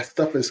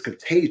is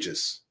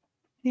contagious.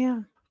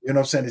 Yeah. You know what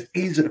I'm saying? It's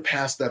easy to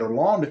pass that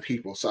along to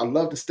people. So I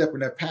love to step in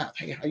their path.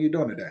 Hey, how you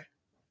doing today?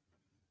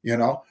 You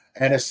know?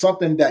 And it's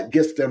something that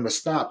gets them to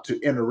stop to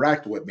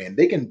interact with me. And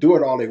they can do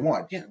it all they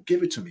want. Yeah,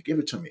 give it to me. Give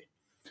it to me.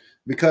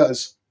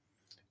 Because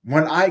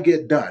when I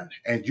get done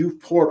and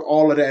you've poured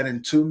all of that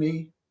into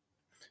me,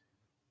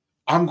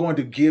 I'm going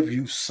to give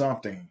you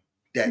something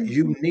that Mhm.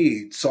 you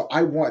need. So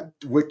I want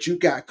what you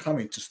got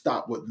coming to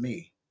stop with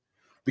me,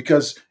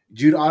 because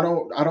I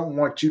don't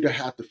want you to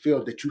have to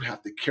feel that you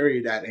have to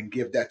carry that and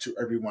give that to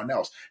everyone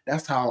else.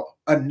 That's how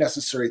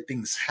unnecessary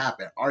things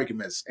happen,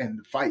 arguments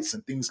and fights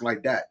and things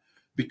like that,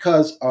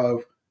 because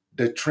of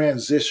the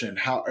transition,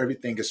 how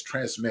everything is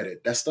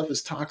transmitted. That stuff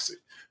is toxic.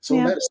 So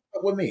Yeah. let it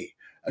start with me,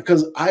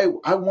 because I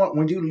want,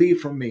 when you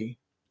leave from me,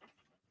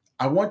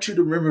 I want you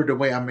to remember the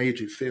way I made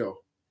you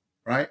feel,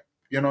 right?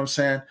 You know what I'm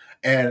saying?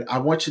 And I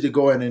want you to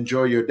go and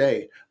enjoy your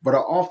day. But I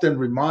often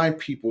remind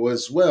people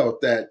as well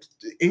that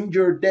in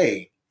your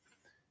day,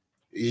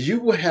 you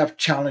will have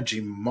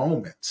challenging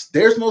moments.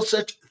 There's no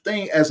such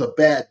thing as a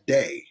bad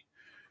day.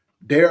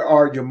 There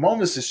are, your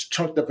moments is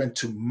chunked up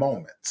into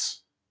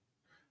moments.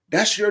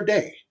 That's your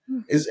day.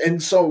 Mm.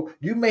 And so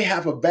you may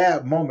have a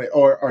bad moment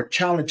or a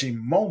challenging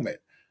moment.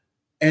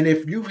 And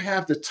if you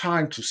have the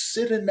time to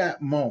sit in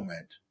that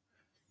moment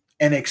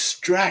and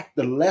extract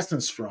the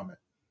lessons from it,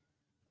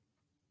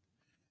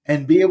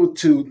 and be able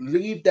to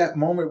leave that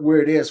moment where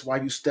it is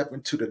while you step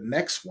into the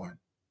next one,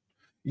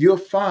 you'll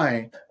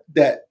find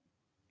that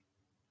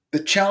the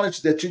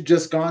challenge that you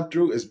just gone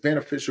through is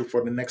beneficial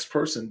for the next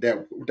person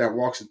that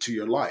walks into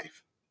your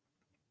life.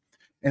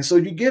 And so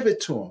you give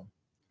it to them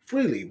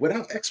freely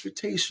without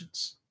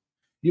expectations.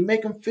 You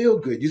make them feel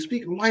good. You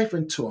speak life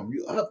into them.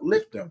 You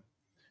uplift them.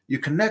 You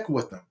connect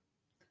with them.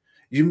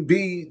 You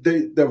be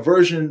the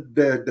version,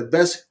 the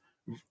best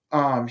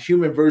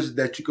human version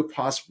that you could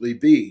possibly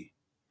be.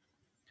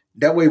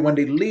 That way, when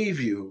they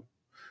leave you,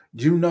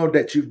 you know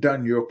that you've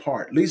done your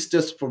part, at least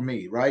just for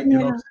me, right? You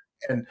know,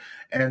 Yeah.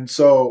 and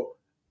so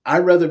I'd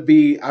rather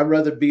be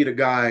the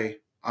guy,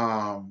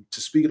 to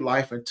speak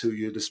life into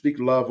you, to speak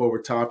love over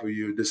top of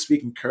you, to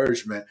speak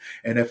encouragement.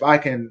 And if I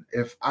can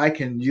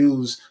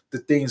use the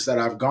things that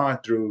I've gone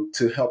through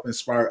to help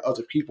inspire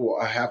other people,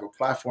 I have a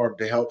platform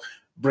to help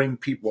bring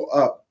people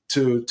up,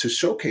 to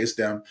showcase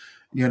them.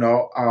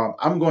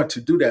 I'm going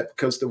to do that,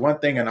 because the one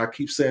thing, and I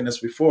keep saying this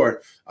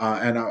before,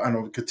 and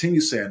I'll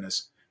continue saying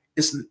this,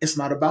 it's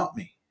not about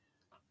me,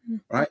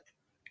 Mm. right?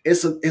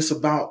 It's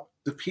about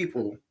the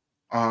people,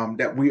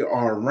 that we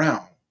are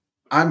around.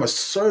 I'm a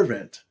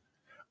servant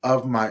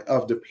of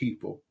the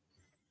people,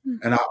 Mm.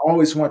 and I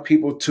always want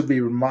people to be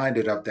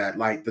reminded of that.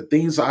 Like the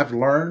things I've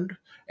learned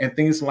and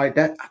things like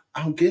that,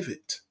 I'll give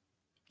it.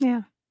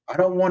 Yeah. I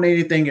don't want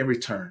anything in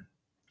return.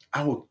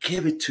 I will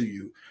give it to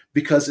you,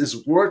 because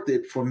it's worth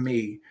it for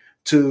me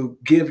to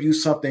give you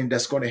something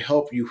that's going to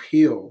help you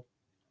heal,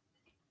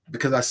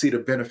 because I see the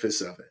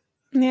benefits of it.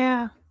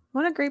 Yeah.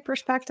 What a great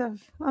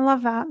perspective. I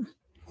love that.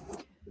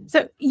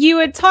 So you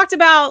had talked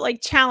about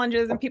like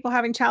challenges and people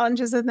having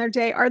challenges in their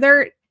day. Are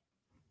there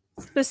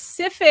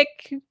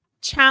specific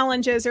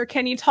challenges, or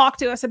can you talk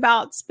to us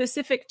about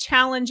specific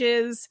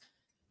challenges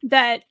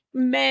that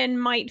men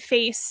might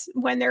face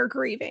when they're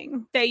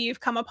grieving that you've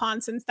come upon,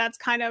 since that's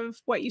kind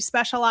of what you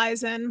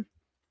specialize in?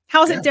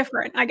 How is Yeah. it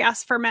different, I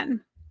guess, for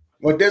men?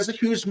 Well, there's a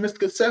huge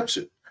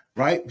misconception,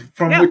 right?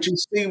 From Yeah. what you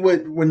see,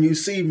 when you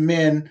see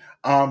men,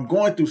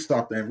 going through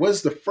something.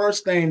 What's the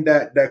first thing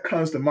that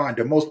comes to mind?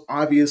 The most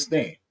obvious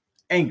thing: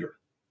 anger,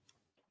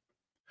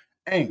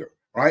 anger,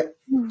 right?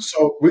 Mm.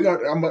 So we're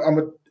gonna I'm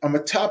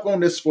gonna tap on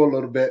this for a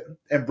little bit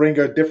and bring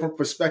a different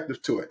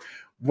perspective to it.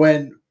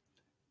 When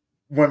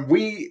when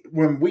we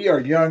are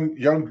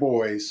young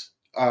boys,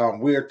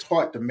 we are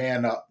taught to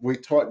man up. We're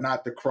taught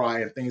not to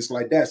cry and things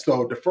like that.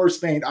 So the first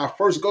thing, our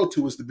first go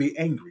to, is to be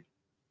angry.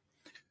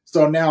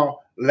 So now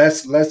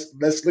let's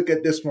look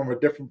at this from a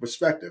different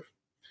perspective.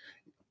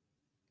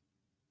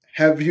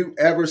 Have you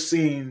ever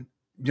seen,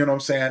 what I'm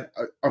saying,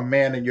 a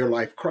man in your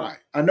life cry?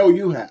 I know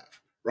you have,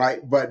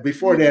 right? But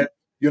before Yeah. that,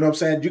 what I'm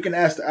saying, you can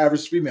ask the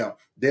average female.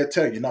 They'll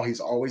tell you, no, he's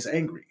always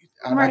angry.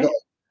 And I go,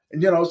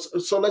 Right.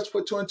 and so let's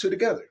put two and two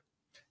together.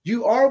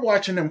 You are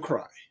watching them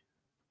cry.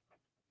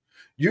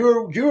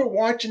 You're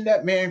watching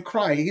that man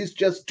cry. He's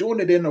just doing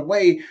it in a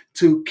way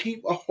to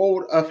keep a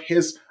hold of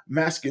his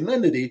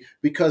masculinity,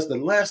 because the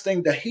last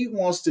thing that he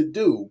wants to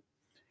do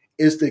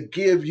is to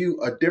give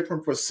you a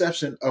different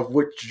perception of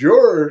what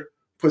your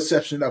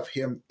perception of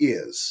him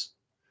is.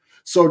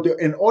 So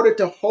in order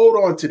to hold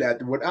on to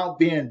that without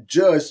being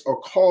judged or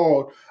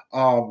called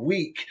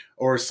weak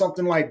or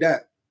something like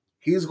that,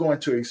 he's going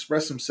to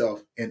express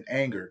himself in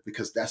anger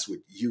because that's what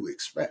you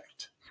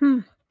expect.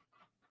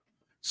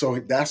 So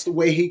that's the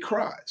way he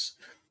cries.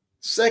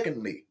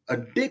 Secondly,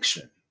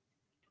 addiction.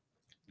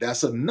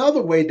 That's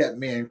another way that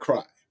men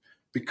cry,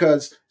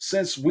 because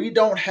since we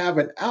don't have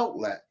an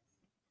outlet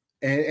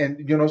and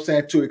you know what I'm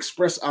saying, to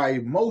express our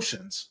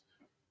emotions,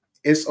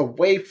 it's a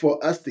way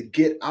for us to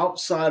get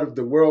outside of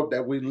the world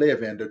that we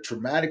live in, the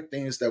traumatic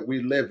things that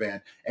we live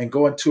in, and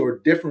go into a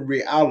different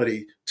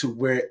reality to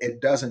where it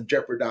doesn't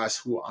jeopardize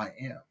who I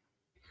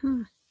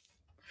am.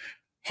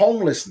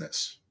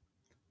 Homelessness.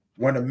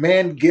 When a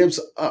man gives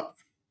up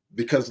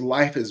because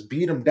life has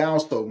beat him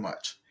down so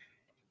much,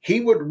 he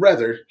would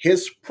rather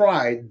his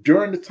pride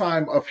during the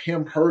time of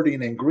him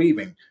hurting and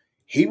grieving,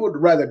 he would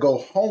rather go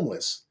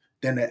homeless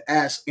than to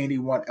ask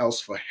anyone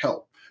else for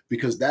help,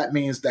 because that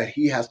means that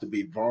he has to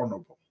be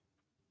vulnerable.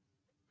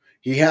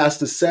 He has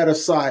to set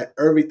aside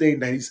everything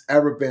that he's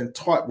ever been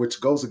taught,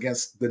 which goes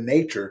against the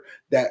nature,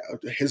 that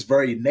his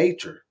very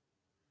nature.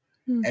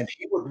 And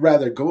he would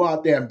rather go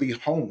out there and be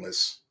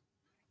homeless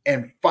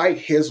and fight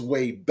his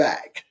way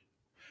back,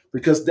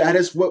 because that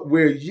is what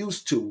we're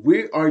used to.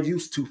 We are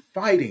used to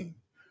fighting.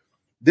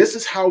 This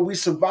is how we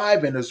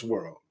survive in this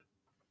world.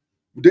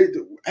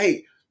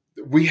 Hey,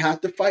 we have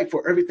to fight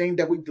for everything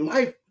that we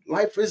life.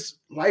 Life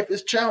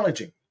is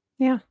challenging.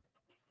 Yeah.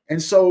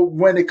 And so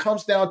when it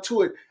comes down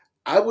to it,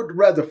 I would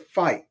rather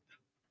fight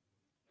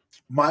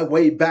my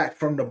way back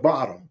from the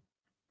bottom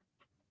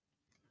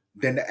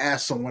than to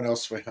ask someone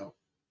else for help,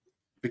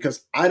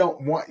 because I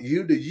don't want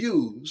you to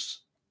use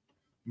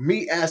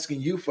me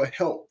asking you for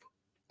help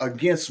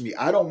against me.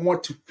 I don't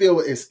want to feel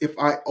as if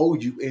I owe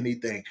you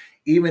anything,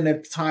 even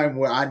at the time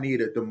where I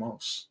need it the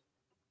most.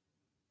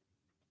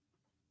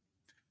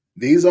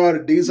 These are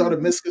the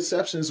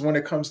misconceptions when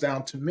it comes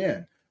down to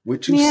men,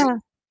 which you see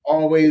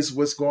always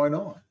what's going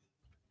on.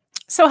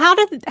 So how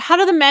do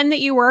the men that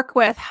you work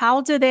with,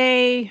 how do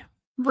they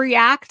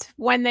react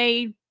when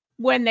they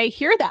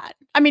hear that?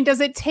 I mean,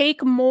 does it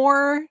take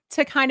more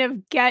to kind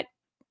of get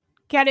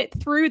it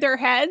through their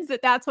heads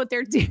that that's what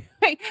they're doing?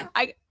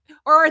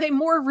 Or are they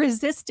more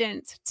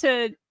resistant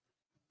to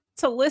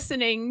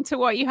listening to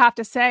what you have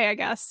to say, I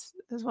guess,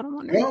 is what I'm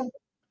wondering. Well,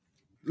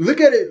 look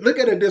at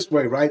it this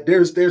way, right?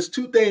 There's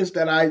two things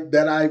that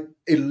I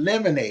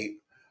eliminate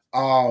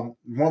when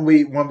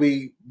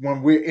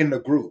we're in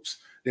the groups.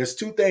 There's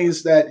two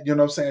things that, you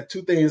know what I'm saying,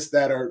 two things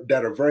that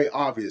are very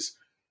obvious.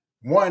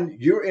 One,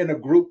 you're in a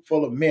group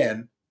full of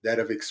men that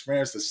have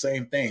experienced the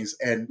same things,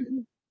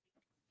 and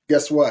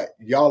guess what?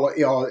 Y'all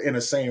are in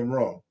the same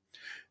room.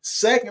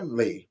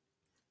 Secondly,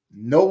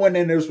 no one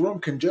in this room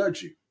can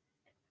judge you.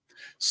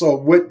 So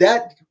with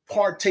that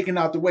part taken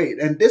out the way,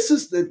 and this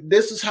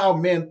is how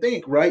men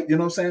think, right? You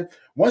know what I'm saying?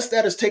 Once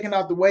that is taken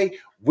out the way,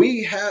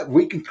 we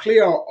can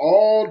clear out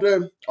all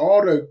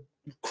the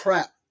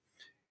crap.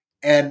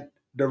 And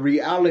the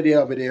reality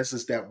of it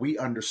is that we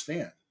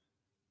understand.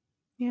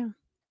 Yeah.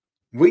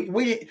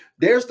 We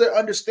there's the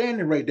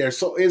understanding right there.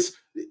 So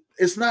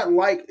it's not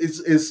like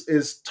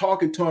it's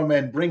talking to him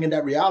and bringing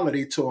that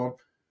reality to him.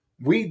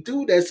 We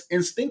do this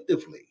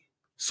instinctively.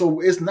 So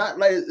it's not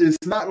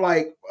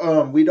like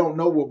we don't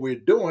know what we're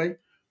doing.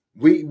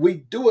 We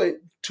do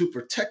it to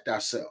protect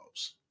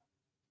ourselves.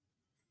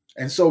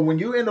 And so when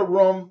you're in a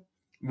room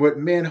with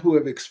men who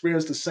have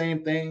experienced the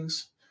same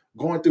things,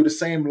 going through the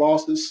same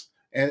losses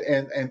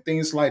and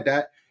things like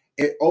that,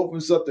 it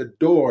opens up the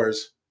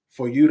doors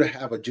for you to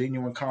have a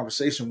genuine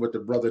conversation with the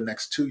brother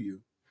next to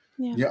you.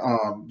 Yeah. You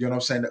know what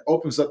I'm saying? It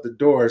opens up the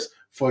doors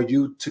for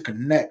you to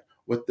connect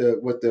with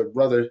the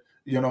brother.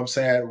 You know what I'm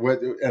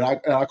saying? And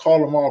I call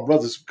them all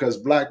brothers, because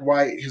black,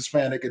 white,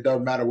 Hispanic, it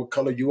doesn't matter what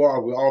color you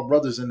are. We're all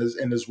brothers in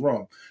this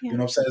room. Yeah. You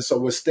know what I'm saying? So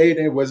what's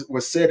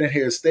said in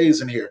here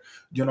stays in here.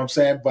 You know what I'm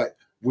saying? But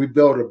we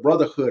build a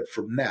brotherhood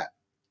from that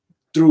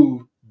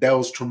through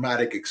those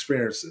traumatic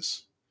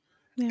experiences.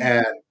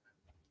 Yeah. And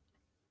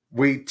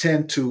we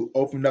tend to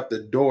open up the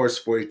doors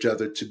for each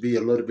other to be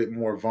a little bit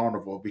more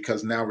vulnerable,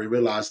 because now we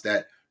realize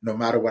that no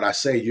matter what I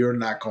say, you're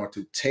not going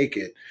to take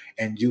it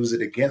and use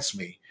it against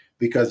me.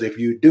 Because if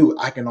you do,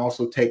 I can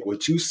also take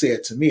what you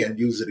said to me and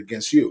use it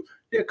against you.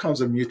 There comes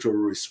a mutual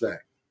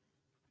respect.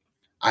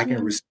 I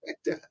can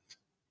respect that.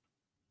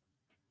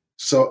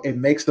 So it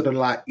makes it a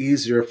lot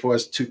easier for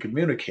us to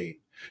communicate.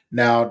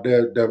 Now,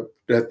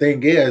 the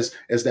thing is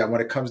that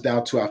when it comes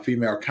down to our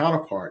female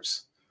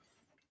counterparts,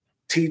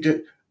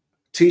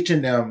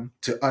 teaching them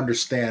to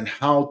understand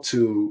how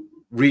to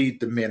read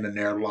the men in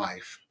their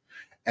life,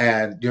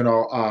 and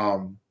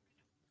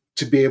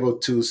to be able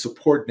to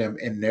support them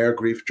in their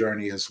grief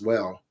journey as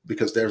well,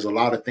 because there's a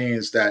lot of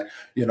things that,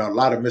 a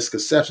lot of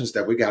misconceptions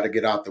that we got to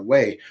get out the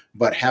way,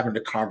 but having the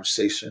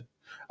conversation,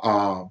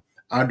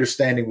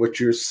 understanding what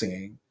you're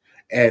seeing,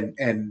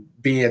 and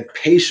being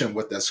patient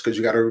with us, because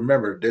you got to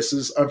remember, this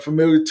is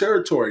unfamiliar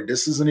territory.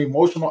 This is an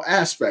emotional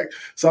aspect,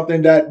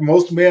 something that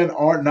most men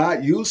are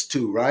not used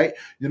to, right?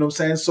 You know what I'm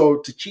saying? So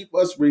to keep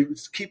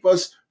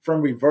us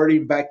from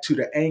reverting back to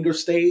the anger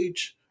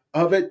stage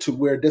of it, to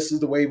where this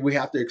is the way we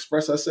have to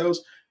express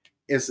ourselves,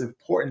 it's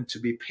important to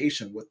be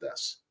patient with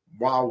us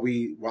while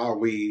we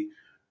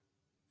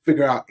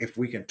figure out if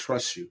we can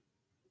trust you,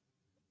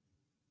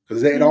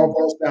 because it all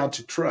boils down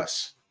to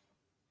trust.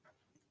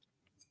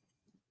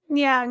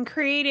 Yeah, and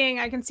creating,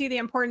 I can see the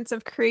importance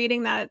of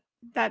creating that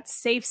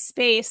safe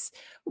space.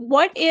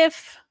 What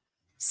if,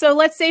 so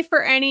let's say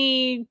for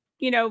any,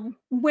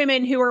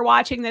 women who are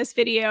watching this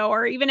video,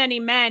 or even any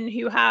men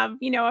who have,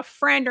 a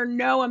friend or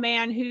know a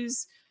man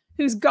who's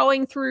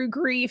going through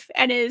grief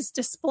and is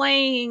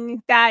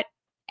displaying that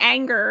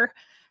anger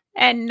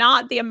and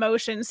not the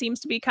emotion,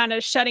 seems to be kind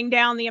of shutting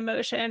down the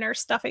emotion or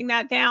stuffing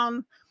that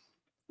down.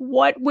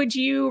 What would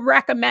you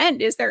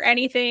recommend? Is there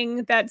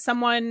anything that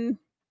someone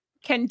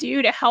can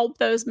do to help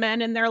those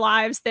men in their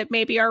lives that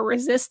maybe are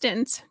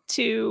resistant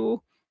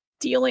to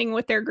dealing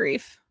with their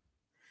grief?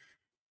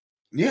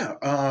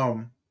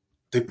 Yeah.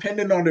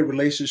 Depending on the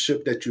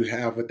relationship that you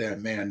have with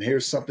that man,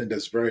 here's something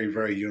that's very,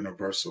 very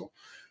universal.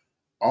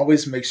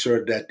 Always make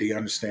sure that they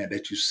understand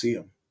that you see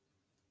them,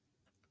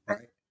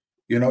 right?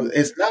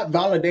 It's not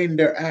validating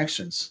their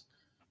actions,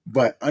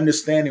 but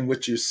understanding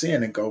what you're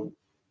seeing and go,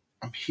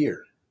 I'm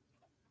here.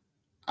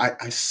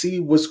 I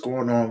see what's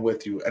going on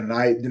with you. And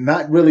I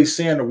not really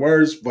saying the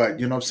words, but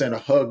you know what I'm saying, a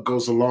hug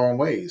goes a long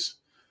ways,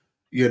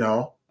 you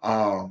know.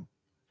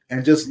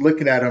 And just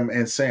looking at them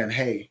and saying,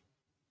 hey,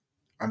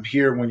 I'm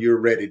here when you're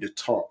ready to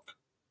talk,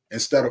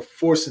 instead of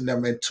forcing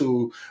them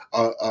into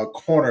a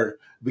corner,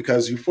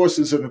 because you force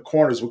us in the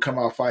corners, we come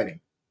out fighting,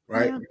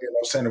 right? Yeah. You know,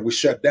 saying we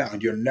shut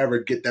down. You'll never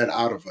get that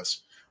out of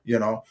us, you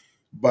know.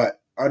 But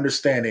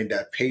understanding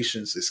that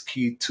patience is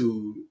key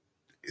to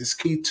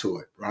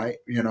it, right?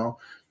 You know,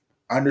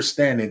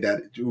 understanding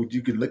that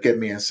you can look at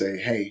me and say,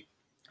 "Hey,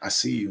 I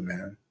see you,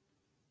 man.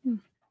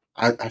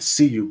 I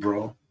see you,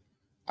 bro.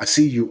 I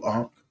see you,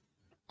 Unc.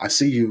 I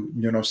see you,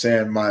 you know what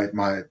I'm saying,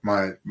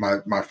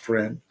 my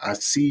friend. I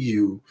see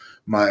you,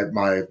 my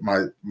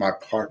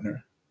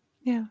partner.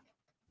 Yeah.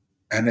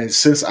 And then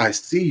since I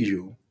see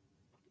you,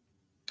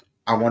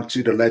 I want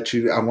to let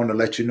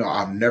you know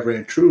I'll never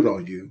intrude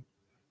on you,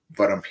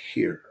 but I'm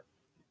here.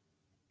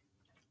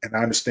 And I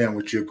understand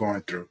what you're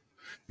going through.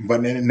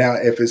 But then now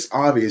if it's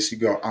obvious, you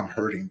go, I'm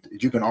hurting.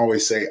 You can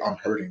always say, I'm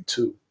hurting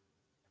too.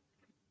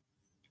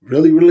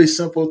 Really, really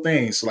simple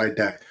things like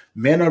that.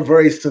 Men are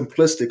very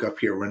simplistic up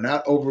here. We're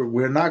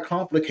not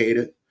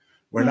complicated.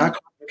 We're Yeah. not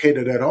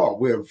complicated at all.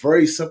 We're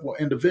very simple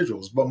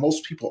individuals, but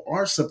most people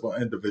are simple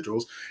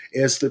individuals.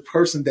 It's the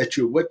person that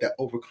you're with that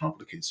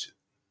overcomplicates you.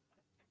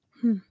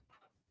 Hmm.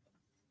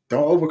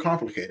 Don't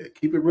overcomplicate it.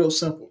 Keep it real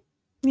simple.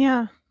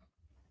 Yeah.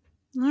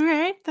 All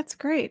right. That's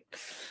great.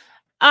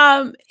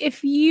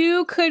 If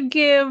you could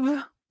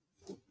give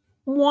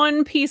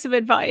one piece of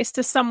advice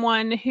to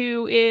someone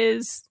who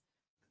is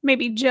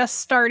maybe just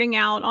starting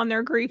out on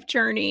their grief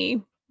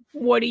journey,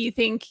 what do you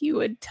think you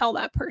would tell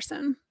that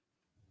person?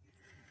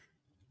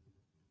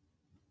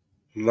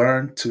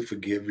 Learn to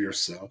forgive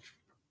yourself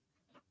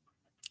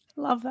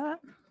Love that.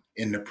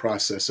 in the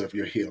process of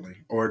your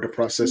healing or the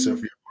process of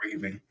Mhm. your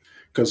grieving,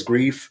 because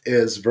grief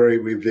is very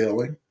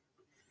revealing.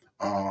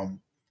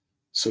 Um,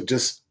 So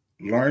just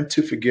learn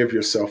to forgive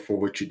yourself for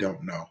what you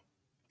don't know,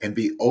 and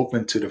be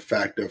open to the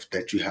fact of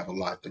that you have a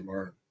lot to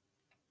learn.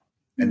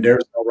 And Mm.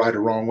 there's no right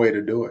or wrong way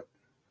to do it,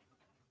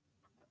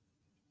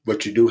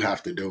 but you do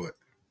have to do it.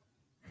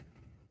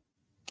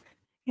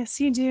 Yes,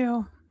 you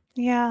do.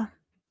 Yeah,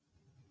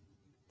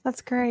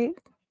 that's great.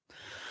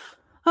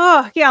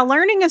 Oh, yeah,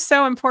 learning is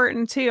so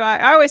important too.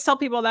 I always tell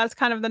people that's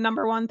kind of the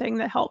number one thing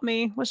that helped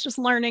me, was just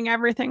learning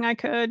everything I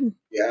could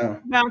Yeah.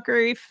 about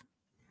grief.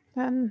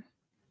 And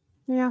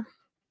yeah.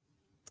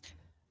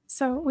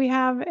 So we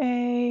have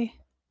a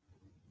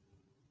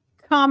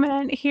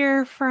comment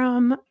here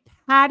from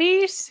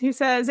Patty, who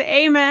says,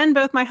 Amen.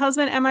 Both my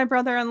husband and my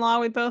brother-in-law,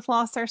 we both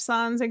lost our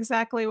sons.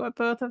 Exactly what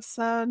both have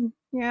said.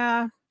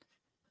 Yeah.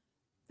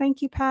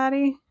 Thank you,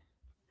 Patty.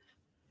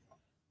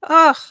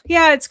 Oh,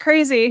 yeah, it's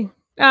crazy.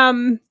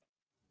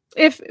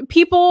 If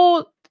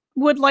people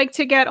would like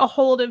to get a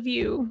hold of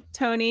you,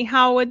 Tony,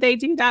 how would they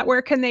do that?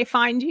 Where can they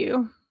find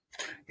you?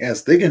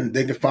 Yes, they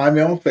can find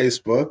me on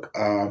Facebook,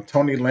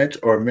 Tony Lynch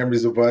or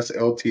Memories of Us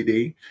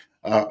Ltd.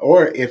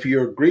 Or if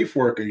you're a grief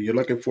worker, you're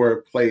looking for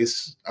a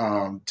place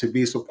to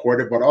be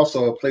supported, but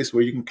also a place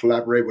where you can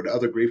collaborate with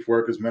other grief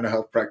workers, mental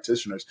health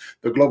practitioners,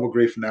 the Global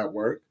Grief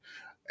Network.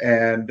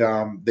 And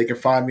they can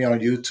find me on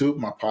YouTube,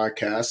 my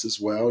podcast as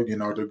well. You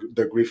know,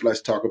 the Grief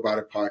Let's Talk About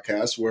It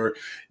podcast, where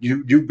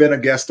you've been a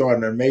guest on,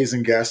 an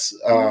amazing guest,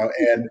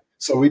 and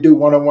so we do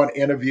one-on-one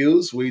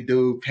interviews, we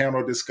do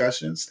panel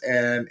discussions,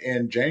 and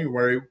in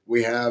January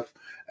we have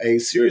a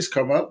series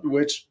come up,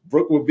 which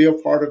Brooke will be a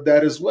part of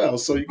that as well.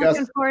 So you guys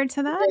Looking forward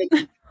to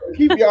that.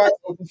 keep your eyes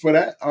open for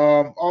that.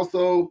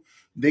 Also,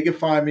 they can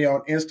find me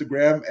on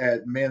Instagram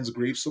at Men's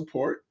Grief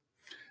Support.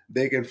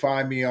 They can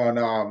find me on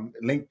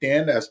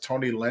LinkedIn as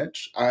Tony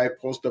Lynch. I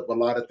post up a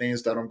lot of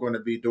things that I'm going to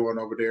be doing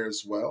over there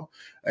as well.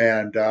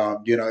 And,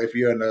 if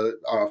you're in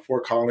the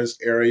Fort Collins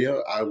area,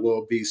 I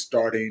will be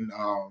starting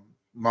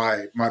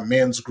my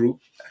men's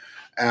group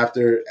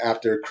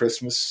after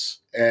Christmas.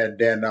 And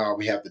then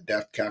we have the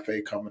Deaf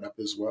Cafe coming up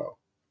as well.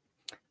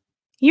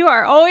 You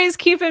are always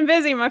keeping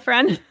busy, my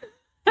friend.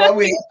 Well,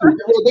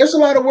 there's a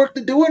lot of work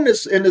to do in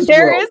this world.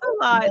 There is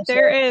a lot.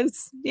 There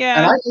is. Yeah.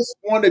 And I just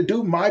want to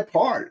do my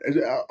part.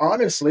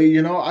 Honestly,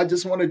 I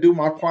just want to do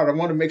my part. I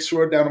want to make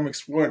sure that I'm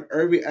exploring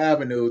every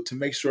avenue to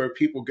make sure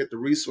people get the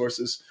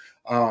resources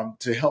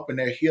to help in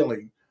their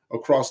healing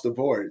across the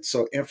board.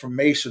 So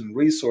information,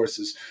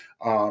 resources,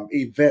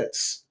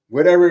 events,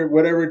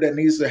 whatever that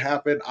needs to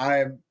happen.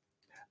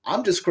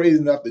 I'm just crazy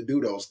enough to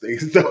do those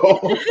things. So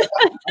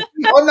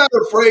I'm not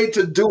afraid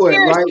to do it,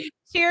 right?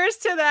 Cheers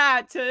to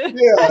that.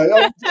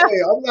 Yeah,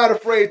 I'm not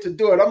afraid to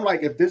do it. I'm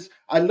like,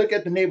 I look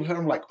at the neighborhood,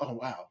 I'm like, oh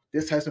wow,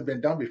 this hasn't been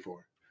done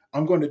before.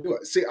 I'm going to do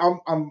it. See,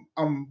 I'm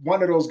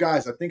one of those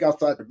guys. I think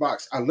outside the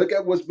box. I look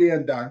at what's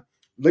being done,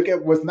 look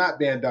at what's not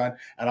being done,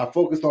 and I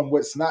focus on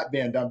what's not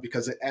being done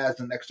because it adds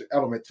an extra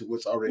element to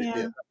what's already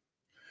being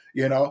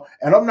done.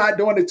 And I'm not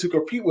doing it to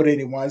compete with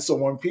anyone. So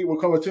when people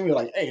come up to me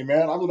like, hey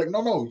man, I'm like,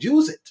 no,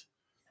 use it.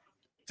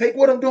 Take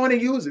what I'm doing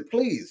and use it,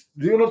 please.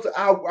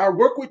 I'll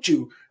work with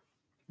you.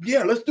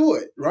 Yeah, let's do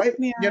it, right?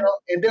 Yeah.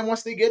 And then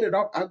once they get it,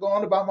 I go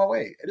on about my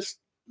way. It's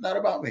not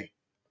about me.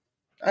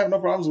 I have no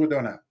problems with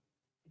doing that.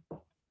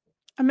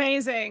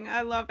 Amazing.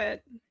 I love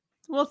it.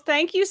 Well,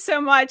 thank you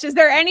so much. Is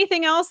there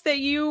anything else that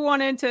you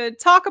wanted to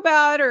talk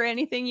about or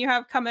anything you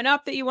have coming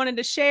up that you wanted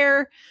to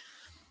share?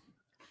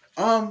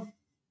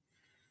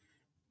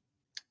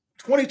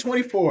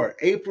 2024,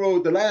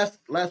 April, the last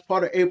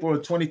part of April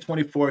of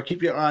 2024,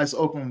 keep your eyes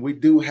open. We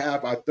do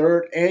have our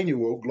third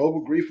annual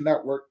Global Grief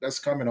Network that's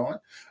coming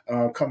up.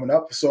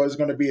 So it's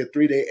going to be a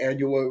 3-day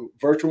annual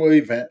virtual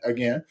event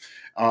again.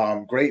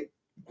 Great.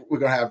 We're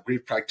going to have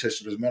grief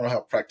practitioners, mental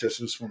health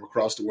practitioners from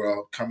across the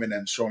world coming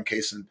and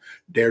showcasing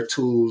their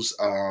tools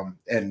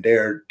and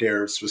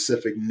their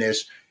specific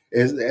niche.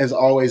 As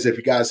always, if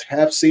you guys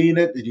have seen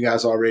it, you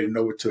guys already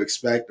know what to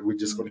expect. We're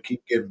just going to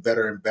keep getting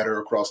better and better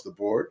across the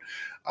board.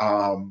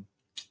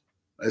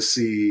 Let's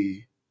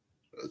see,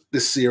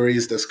 this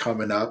series that's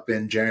coming up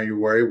in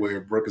January,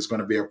 where Brooke is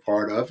going to be a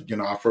part of.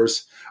 Our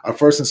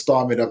first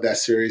installment of that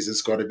series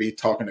is going to be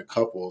talking to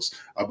couples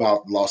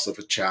about loss of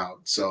a child.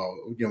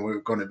 So,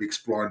 we're going to be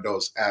exploring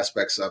those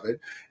aspects of it,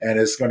 and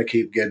it's going to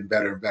keep getting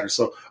better and better.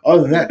 So,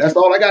 other than that, that's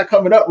all I got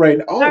coming up right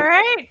now. All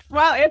right.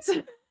 Well, it's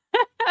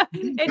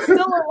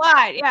still a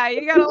lot. Yeah,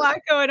 you got a lot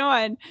going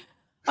on.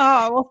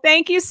 Oh, well,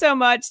 thank you so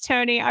much,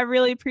 Tony. I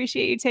really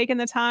appreciate you taking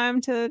the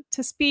time to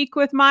speak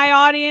with my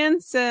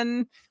audience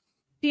and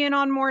being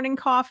on Morning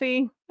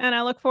Coffee. And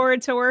I look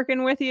forward to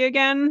working with you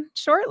again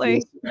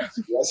shortly.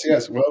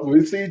 Yes. Well,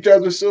 we'll see each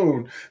other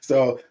soon.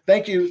 So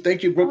thank you,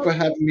 Brooke, for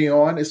having me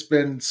on. It's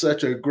been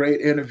such a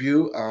great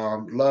interview.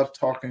 Love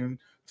talking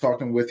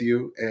with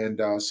you.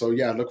 And I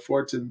look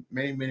forward to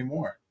many, many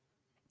more.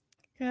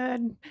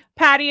 Good.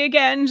 Patty,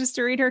 again, just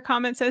to read her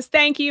comment, says,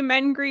 thank you.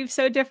 Men grieve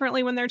so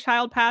differently when their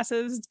child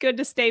passes. It's good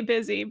to stay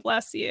busy.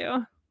 Bless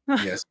you.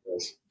 Yes.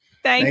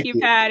 Thank you,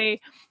 Patty.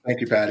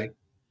 Thank you, Patty.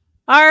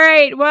 All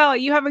right. Well,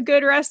 you have a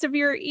good rest of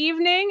your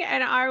evening,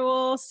 and I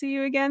will see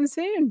you again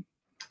soon.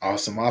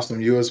 Awesome.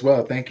 You as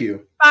well. Thank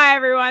you. Bye,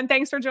 everyone.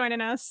 Thanks for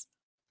joining us.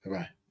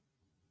 Bye-bye.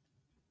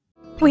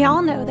 We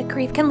all know that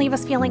grief can leave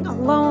us feeling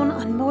alone,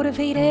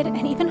 unmotivated,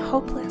 and even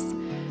hopeless.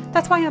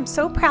 That's why I'm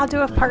so proud to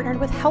have partnered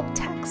with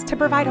HelpText to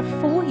provide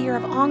a full year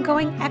of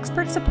ongoing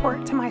expert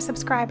support to my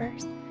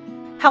subscribers.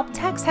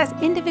 HelpText has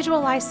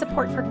individualized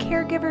support for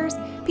caregivers,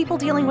 people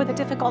dealing with a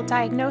difficult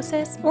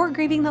diagnosis, or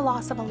grieving the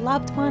loss of a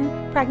loved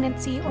one,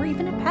 pregnancy, or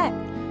even a pet.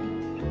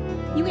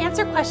 You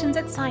answer questions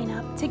at sign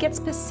up to get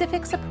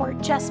specific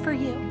support just for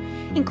you,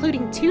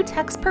 including 2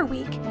 texts per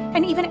week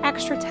and even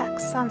extra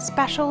texts on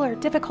special or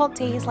difficult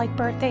days like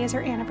birthdays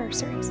or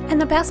anniversaries.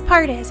 And the best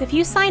part is, if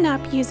you sign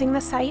up using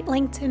the site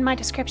linked in my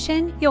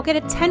description, you'll get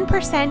a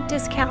 10%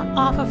 discount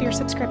off of your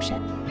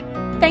subscription.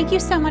 Thank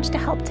you so much to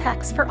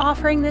HelpText for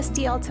offering this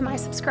deal to my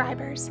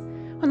subscribers.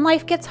 When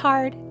life gets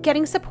hard,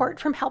 getting support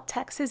from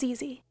HelpText is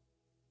easy.